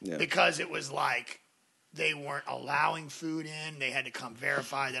 Yeah. Because it was they weren't allowing food in. They had to come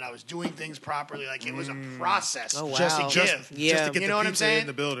verify that I was doing things properly. It was a process just to give. Just to get you know the what I'm saying? In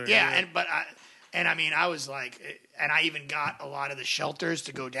the building. Yeah. I was and I even got a lot of the shelters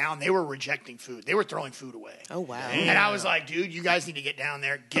to go down. They were rejecting food. They were throwing food away. Oh, wow. Damn. And I was like, dude, you guys need to get down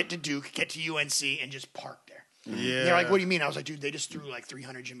there, get to Duke, get to UNC, and just park there. Yeah. They're like, what do you mean? I was like, dude, they just threw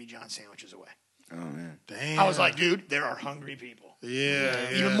 300 Jimmy John sandwiches away. Oh, man. Damn. I was like, dude, there are hungry people.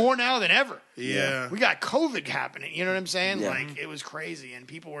 Yeah. Even more now than ever. Yeah. We got COVID happening. You know what I'm saying? Yeah. It was crazy. And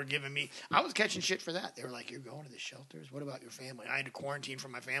people were giving me, I was catching shit for that. They were like, you're going to the shelters? What about your family? I had to quarantine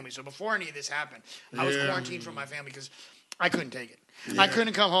from my family. So before any of this happened, I was quarantined from my family because I couldn't take it. Yeah. I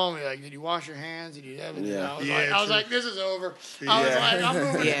couldn't come home and be like, did you wash your hands? Did you have it? Yeah. I was like, this is over. I was like, I'm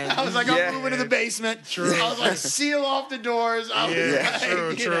moving. I'm moving to the basement. True. I was like, seal off the doors. I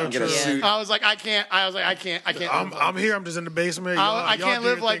was like, I can't. I'm here. I'm just in the basement. I can't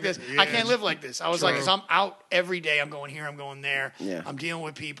live like this. I can't live like this. I was like, 'cause I'm out every day. I'm going here. I'm going there. Yeah. I'm dealing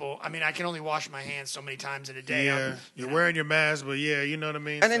with people. I mean, I can only wash my hands so many times in a day. Yeah. You're wearing your mask, but you know what I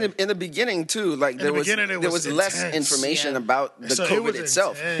mean? And in the beginning, too, there was less information about the COVID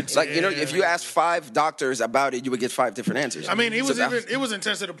itself. Intense. If you asked 5 doctors about it, you would get 5 different answers. I mean, it was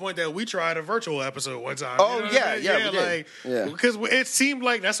intense to the point that we tried a virtual episode one time. Oh, we did. Because it seemed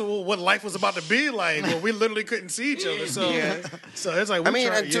like that's what life was about to be like, where we literally couldn't see each other. So it's like,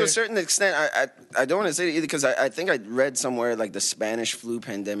 to a certain extent, I don't want to say it either because I think I read somewhere the Spanish flu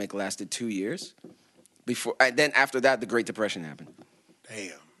pandemic lasted 2 years before. Then after that, the Great Depression happened.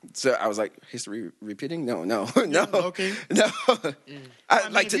 Damn. So I was like, history repeating? No. Okay. No. I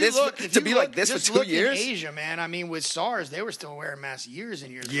mean, like to this to be like this for 2 years. In Asia, man. I mean, with SARS, they were still wearing masks years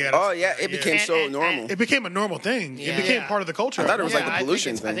and years. Yeah. Oh yeah, it became so normal. It became a normal thing. Yeah. It became part of the culture. I thought it was like a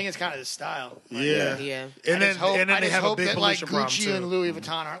pollution I think it's kind of the style. Yeah. Yeah. And then they have a big that, like, pollution problem Gucci too. and Louis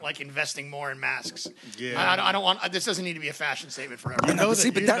Vuitton aren't like investing more in masks. Yeah. I don't want. This doesn't need to be a fashion statement for everyone.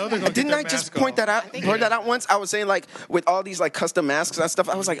 Didn't I just point that out? Point that out once. I was saying like with all these like custom masks and stuff.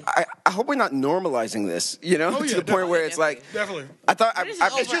 I was like, I hope we're not normalizing this. You know, to the point where it's like definitely. I thought It's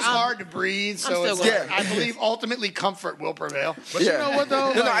It's just hard to breathe, so it's Yeah. I believe ultimately comfort will prevail. But you know what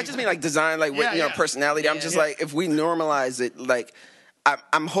though? No, I just mean like design, like with personality. I'm just like if we normalize it, like.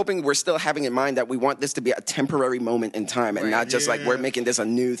 I'm hoping we're still having in mind that we want this to be a temporary moment in time and not just like we're making this a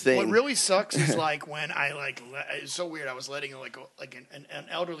new thing. What really sucks is like when I it's so weird. I was letting an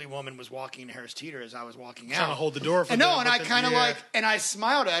elderly woman was walking to Harris Teeter as I was walking out. Trying to hold the door for and them. No, and I kind of and I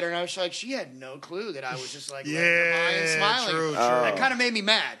smiled at her and I was like, she had no clue that I was just like letting her by and smiling. True. That kind of made me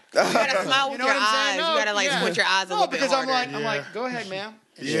mad. You gotta smile with know your what I'm saying? eyes. No, You gotta like squint your eyes a little bit because harder. I'm like, go ahead, ma'am.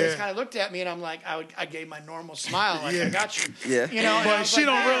 And she just kind of looked at me, and I'm like, I gave my normal smile, like I got you. Yeah. You know, But she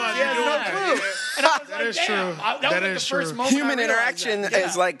don't realize she has you're no doing clue. that. And I was That like, is damn. true. That That was like is the first true. moment Human I realized interaction that.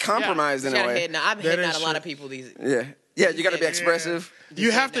 is like compromised in a way. I've been That hitting is out a lot true. of people these. Yeah, you got to be expressive.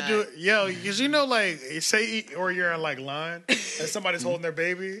 You have to do it, because you know, like, say, or you're in like line, and somebody's holding their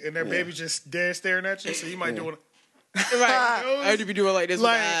baby, and their baby's just dead staring at you, so you might do it. Right. I had to be doing like this.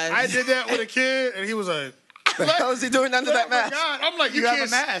 Like, with eyes. I did that with a kid, and he was like, The hell is he doing under that mask? God. I'm like, you have can't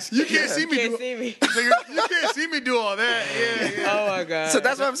a mask. You can't see me. Can't see me. You can't see me do all that. Yeah. Oh my god. So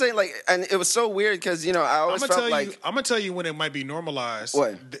that's what I'm saying. Like, and it was so weird because I always felt like I'm gonna tell you when it might be normalized.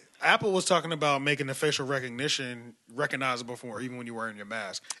 What? Apple was talking about making the facial recognition recognizable for even when you're wearing your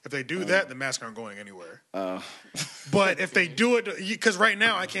mask. If they do that, the masks aren't going anywhere. But if they do it, because right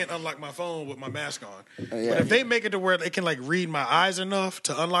now I can't unlock my phone with my mask on. But if they make it to where they can like read my eyes enough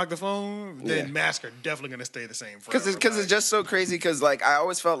to unlock the phone, then masks are definitely going to stay the same. Because it's just so crazy. Because like I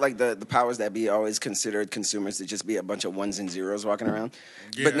always felt like the powers that be always considered consumers to just be a bunch of ones and zeros walking around.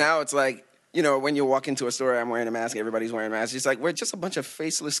 Yeah. But now it's like. When you walk into a store, I'm wearing a mask, everybody's wearing a mask. It's like we're just a bunch of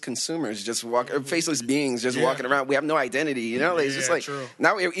faceless consumers, faceless beings just walking around. We have no identity, It's just like true.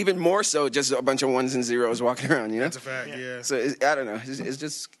 now we're even more so just a bunch of ones and zeros walking around, That's a fact, yeah. So I don't know. It's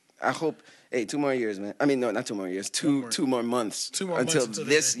just I hope. Hey, 2 more years, man. I mean, no, not 2 more years. Two more months. 2 more until months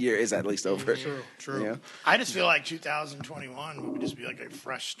this year is at least over. True. I just feel like 2021 would just be like a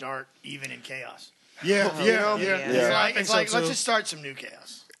fresh start, even in chaos. Yeah. It's like let's just start some new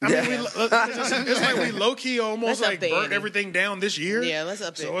chaos. I mean, it's like we low key almost Let's like update burnt it. everything down this year. Yeah, let's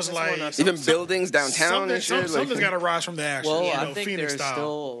update. So it's Let's like run up Even buildings downtown and shit. Something's got to rise from the action. Well, I think Phoenix there's style.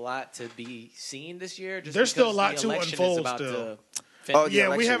 still a lot to be seen this year. Just There's still a because lot the to election is unfold about still. to Oh, finish. the Yeah, we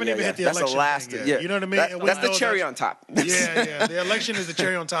election, haven't even hit the that's election the last. thing yet. Yeah. You know what I mean? And we That's the know cherry that's- on top. Yeah. The election is the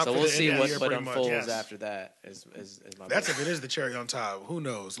cherry on top. So for we'll the see end of the what year, pretty much. unfolds Yes. after that. Is my That's bet. if it is the cherry on top. Who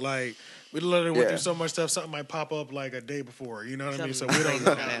knows? Like we literally went through so much stuff. Something might pop up like a day before. You know what I mean? So we don't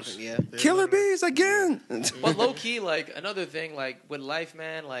know. Yeah. Killer bees again. But low key, like another thing, like with life,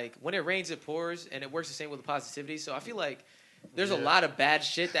 man, like when it rains, it pours, and it works the same with the positivity. So I feel like there's a lot of bad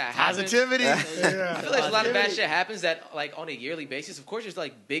shit that happens. Positivity. I feel like there's a lot of bad shit happens that like on a yearly basis. Of course, there's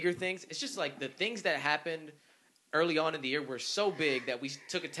like bigger things. It's just like the things that happened early on in the year were so big that we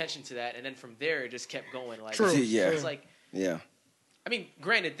took attention to that, and then from there it just kept going. Like, True. Yeah. It's like, Yeah. I mean,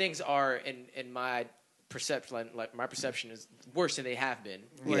 granted, things are in my perception, like my perception is worse than they have been.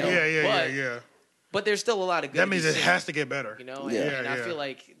 You know? Yeah. But there's still a lot of good. That means to be it seen, has to get better. You know, Yeah. and I feel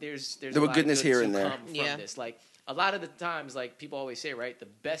like there's There a were lot goodness of good here to and there. come from Yeah. this. Like a lot of the times, like people always say, right, the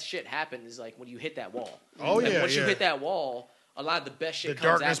best shit happens like when you hit that wall. Oh, Like, yeah, once you yeah. hit that wall, a lot of the best shit The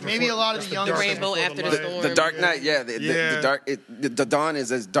comes darkness after. Maybe a lot of That's the young darkness Rainbow before after the light. storm. The Dark Knight, the dark. The dawn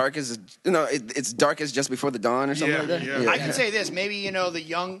is as dark as it's dark as just before the dawn or something Yeah, like that. yeah. I can say this: maybe the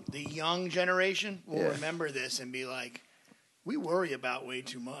young generation will Yeah. remember this and be like, "We worry about way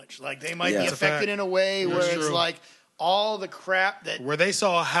too much." Like they might Yeah. be That's a fact. affected in a way where That's it's true. like all the crap that Where they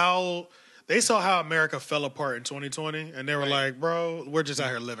saw how America fell apart in 2020, and they were like, "Bro, we're just out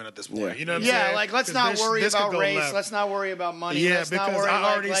here living at this point." Yeah. You know what I'm saying? Yeah, like let's 'Cause not this- worry this could about go race. left. Let's not worry about money. Yeah, let's not because worry,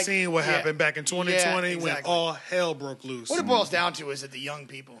 I already like, seen what yeah. happened back in 2020 Yeah, when exactly. all hell broke loose. What it boils down to is that the young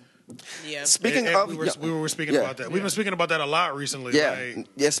people. Yeah. Speaking And of, we were speaking about that. We've been speaking about that a lot recently. yeah, like,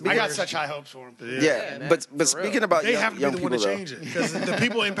 yeah. I Speaking got of, such high hopes for them. yeah, man, but for speaking real. about they young, have to be young the one to people, though. change it because the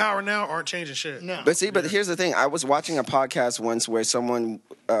people in power now aren't changing shit. No. But here's the thing. I was watching a podcast once where someone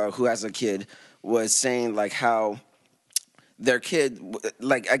who has a kid was saying like how their kid,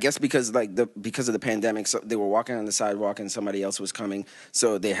 like, I guess because of the pandemic, so they were walking on the sidewalk and somebody else was coming,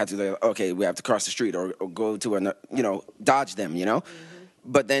 so they had to, like, okay, we have to cross the street or go to another, dodge them,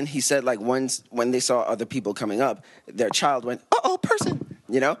 But then he said, like, when they saw other people coming up, their child went, uh-oh, person,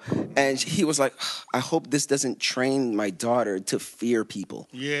 And he was like, I hope this doesn't train my daughter to fear people.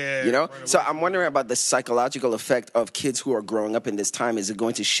 Yeah. Right. So I'm wondering about the psychological effect of kids who are growing up in this time. Is it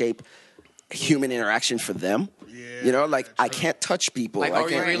going to shape human interaction for them? Yeah, I can't touch people. Like, are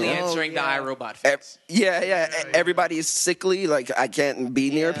you really answering the iRobot fix? Yeah. Everybody is sickly. Like, I can't be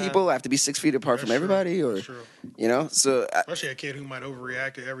near people. I have to be 6 feet apart from everybody. Or, so... Especially a kid who might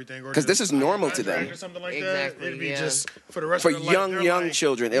overreact to everything. Because this is normal to them. Or something like Exactly, that. It'd be just, for the rest for of their life. For young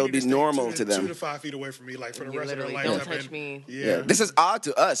children, it'll be normal to them. 2 to 5 feet away from me, like, for the rest of their life. Don't touch me. Yeah. This is odd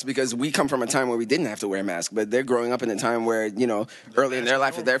to us because we come from a time where we didn't have to wear masks, but they're growing up in a time where, early in their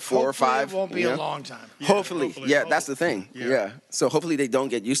life, if they're 4 or 5. It won't be a long time. Hopefully. That's the thing. Yeah. So hopefully they don't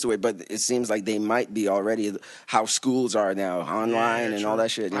get used to it, but it seems like they might be already how schools are now, online and all that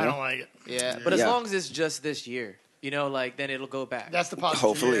shit. I don't like it. Yeah, but as long as it's just this year, then it'll go back. That's the positive.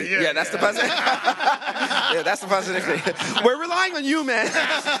 Hopefully. That's the positive. Yeah, that's the positive thing. We're relying on you, man,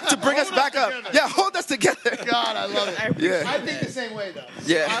 to bring us back up. Yeah, hold us together. God, I love it. Yeah. I think the same way, though.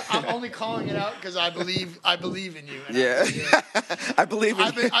 Yeah. I'm only calling it out because I believe in you. And I believe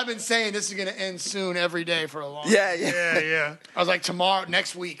in you. I've been saying this is going to end soon every day for a long time. Yeah. I was like, tomorrow,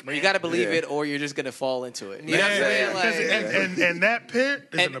 next week. But you got to believe it or you're just going to fall into it. You know what I'm saying? And that pit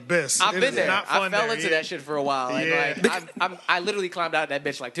is an abyss. I've been there. Not I fun fell there. into that shit for a while. And I literally climbed out that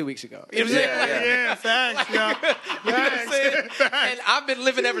bitch like 2 weeks ago. You know what I'm saying? Yeah, facts. You know what I'm saying? And I've been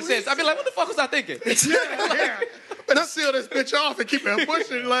living ever since. I've been like, what the fuck was I thinking? Let's seal this bitch off and keep it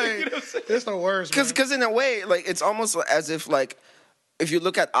pushing. Like, it's the worst. Because in a way, like, it's almost as if, like, if you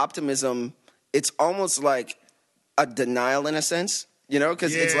look at optimism, it's almost like a denial in a sense.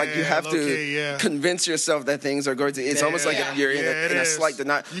 Because it's like you have to convince yourself that things are going to. It's almost like you're in a slight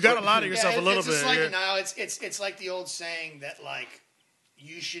denial. You got to lie to yourself a little bit. It's a slight denial. It's like the old saying that, like,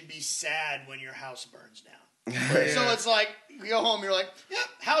 you should be sad when your house burns down. So it's like you go home, you're like,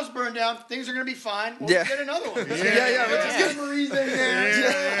 house burned down, things are gonna be fine. We'll get another one. We'll just get Marie's in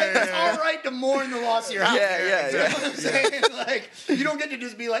there. It's all right to mourn the loss of your house. You know what I'm saying? Like, you don't get to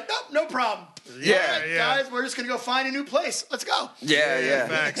just be like, nope, no problem. Guys, we're just gonna go find a new place. Let's go.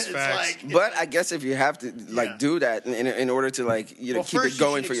 Facts. But I guess if you have to do that in order to keep it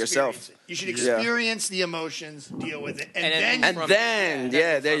going for yourself. You should experience the emotions, deal with it, and then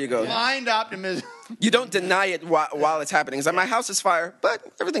there you go. Blind optimism. You don't deny it while it's happening. It's like, my house is fire, but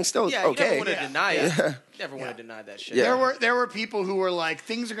everything's still okay. You never want to deny it. You never want to deny that shit. There were people who were like,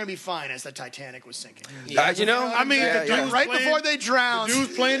 things are going to be fine as the Titanic was sinking. The dudes right before they drowned. The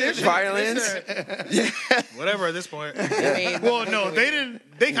dudes playing it. Violence. Whatever at this point. Well, no, they didn't.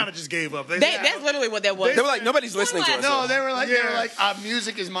 They kind of just gave up. That's literally what that was. They were like, nobody's listening to us. No, they were like,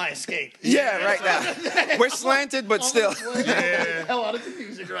 music is my escape. Yeah, right now. We're slanted, but still. The hell out of the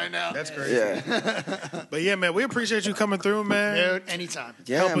music right now. That's crazy. Yeah. But yeah, man, we appreciate you coming through, man. Dude, anytime.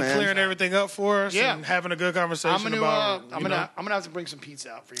 Helping clearing everything up for us and having a good conversation. I'm gonna have to bring some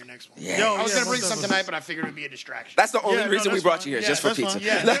pizza out for your next one. Yeah. I was gonna bring some tonight, but I figured it would be a distraction. That's the only reason we brought you here, just for pizza.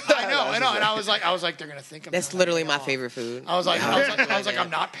 I know. And I was like, they're gonna think of That's literally my favorite food. I was like, I'm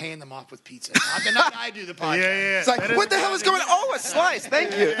not paying them off with pizza. The night I do the podcast. It's like, what the hell is going on? Oh, a slice.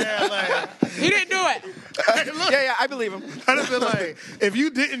 Thank you. He didn't do it. I believe him. I'd have been like, if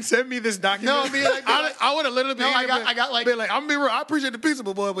you didn't send me this document, I would have literally been. I got like, I'm gonna be real. I appreciate the pizza,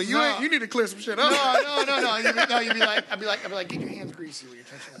 boy, but you need to clear some shit up. No. You'd be like, I'd be like, get your hands greasy when you're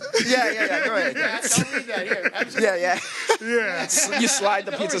touching that. Yeah. Go ahead. Don't read that here. Absolutely. Yeah. You slide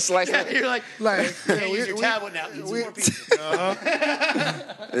the pizza slice. You're like, use your tablet now. Eat some more pizza.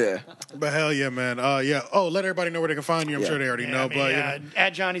 Yeah. But hell yeah, man. Oh, let everybody know where they can find you. I'm sure they already know. But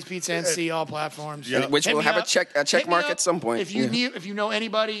at Johnny's Pizza NC, all platforms. Which will have a check mark at some point. If you know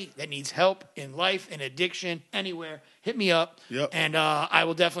anybody that needs help in life, in addiction, anywhere, hit me up. And I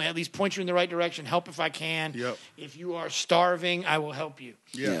will definitely at least point you in the right direction, help if I can. If you are starving, I will help you.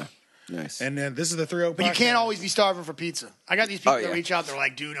 Yeah. Nice. And then this is the 3-0 But you can't always be starving for pizza. I got these people that reach out. They're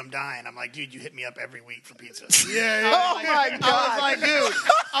like, dude, I'm dying. I'm like, dude, you hit me up every week for pizza. Oh my God. I was like, dude.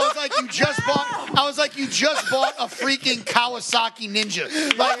 I was like, you just bought a freaking Kawasaki Ninja.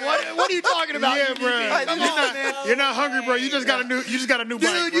 Like, what are you talking about? Yeah, bro. Come on, man. You're not hungry, bro. You just got a new bike,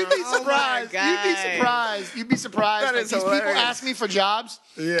 dude. You'd be surprised. You'd be surprised. That like, is these hilarious. people ask me for jobs.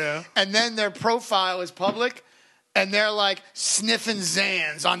 Yeah. And then their profile is public. And they're like sniffing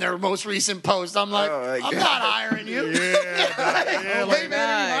Zans on their most recent post. I'm like, I'm not hiring you. Yeah. Hey, man,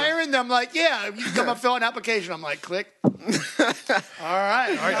 are you hiring them? I'm like, yeah. You can come up, fill an application. I'm like, click. All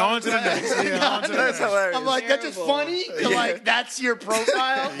right, on to the next. Yeah, on to the That's next. hilarious. I'm like, that's just funny. Like, that's your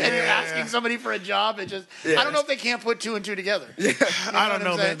profile, and you're asking somebody for a job. It just, I don't know if they can't put two and two together. Yeah. I don't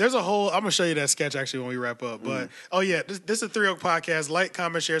know, man. There's a whole. I'm gonna show you that sketch actually when we wrap up. But this is a Three Oak Podcast. Like,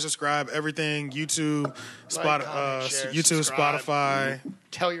 comment, share, subscribe. Everything. YouTube, Spotify.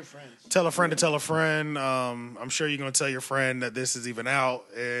 Tell your friends. Tell a friend to tell a friend. I'm sure you're gonna tell your friend that this is even out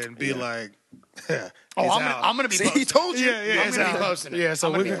and be like, I'm gonna be posting. He told you. Yeah, I'm gonna be posting it. Yeah,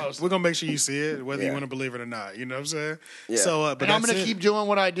 so we're gonna make sure you see it, whether you want to believe it or not. You know what I'm saying? Yeah. So, but I'm gonna keep doing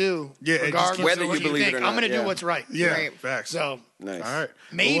what I do, regardless whether of what you believe think. it or not. I'm gonna do what's right. Yeah, Right. facts. So Nice. All right.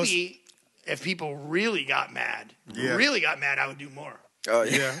 maybe if people really got mad, I would do more. Oh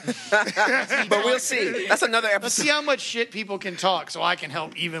yeah. But we'll see. That's another episode. Let's see how much shit people can talk, so I can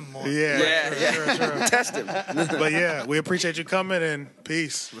help even more. Yeah. Sure. Test him. But yeah, we appreciate you coming and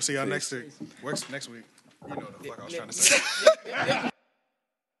peace. We'll see y'all next week. Next week. You know what the fuck I was trying to say.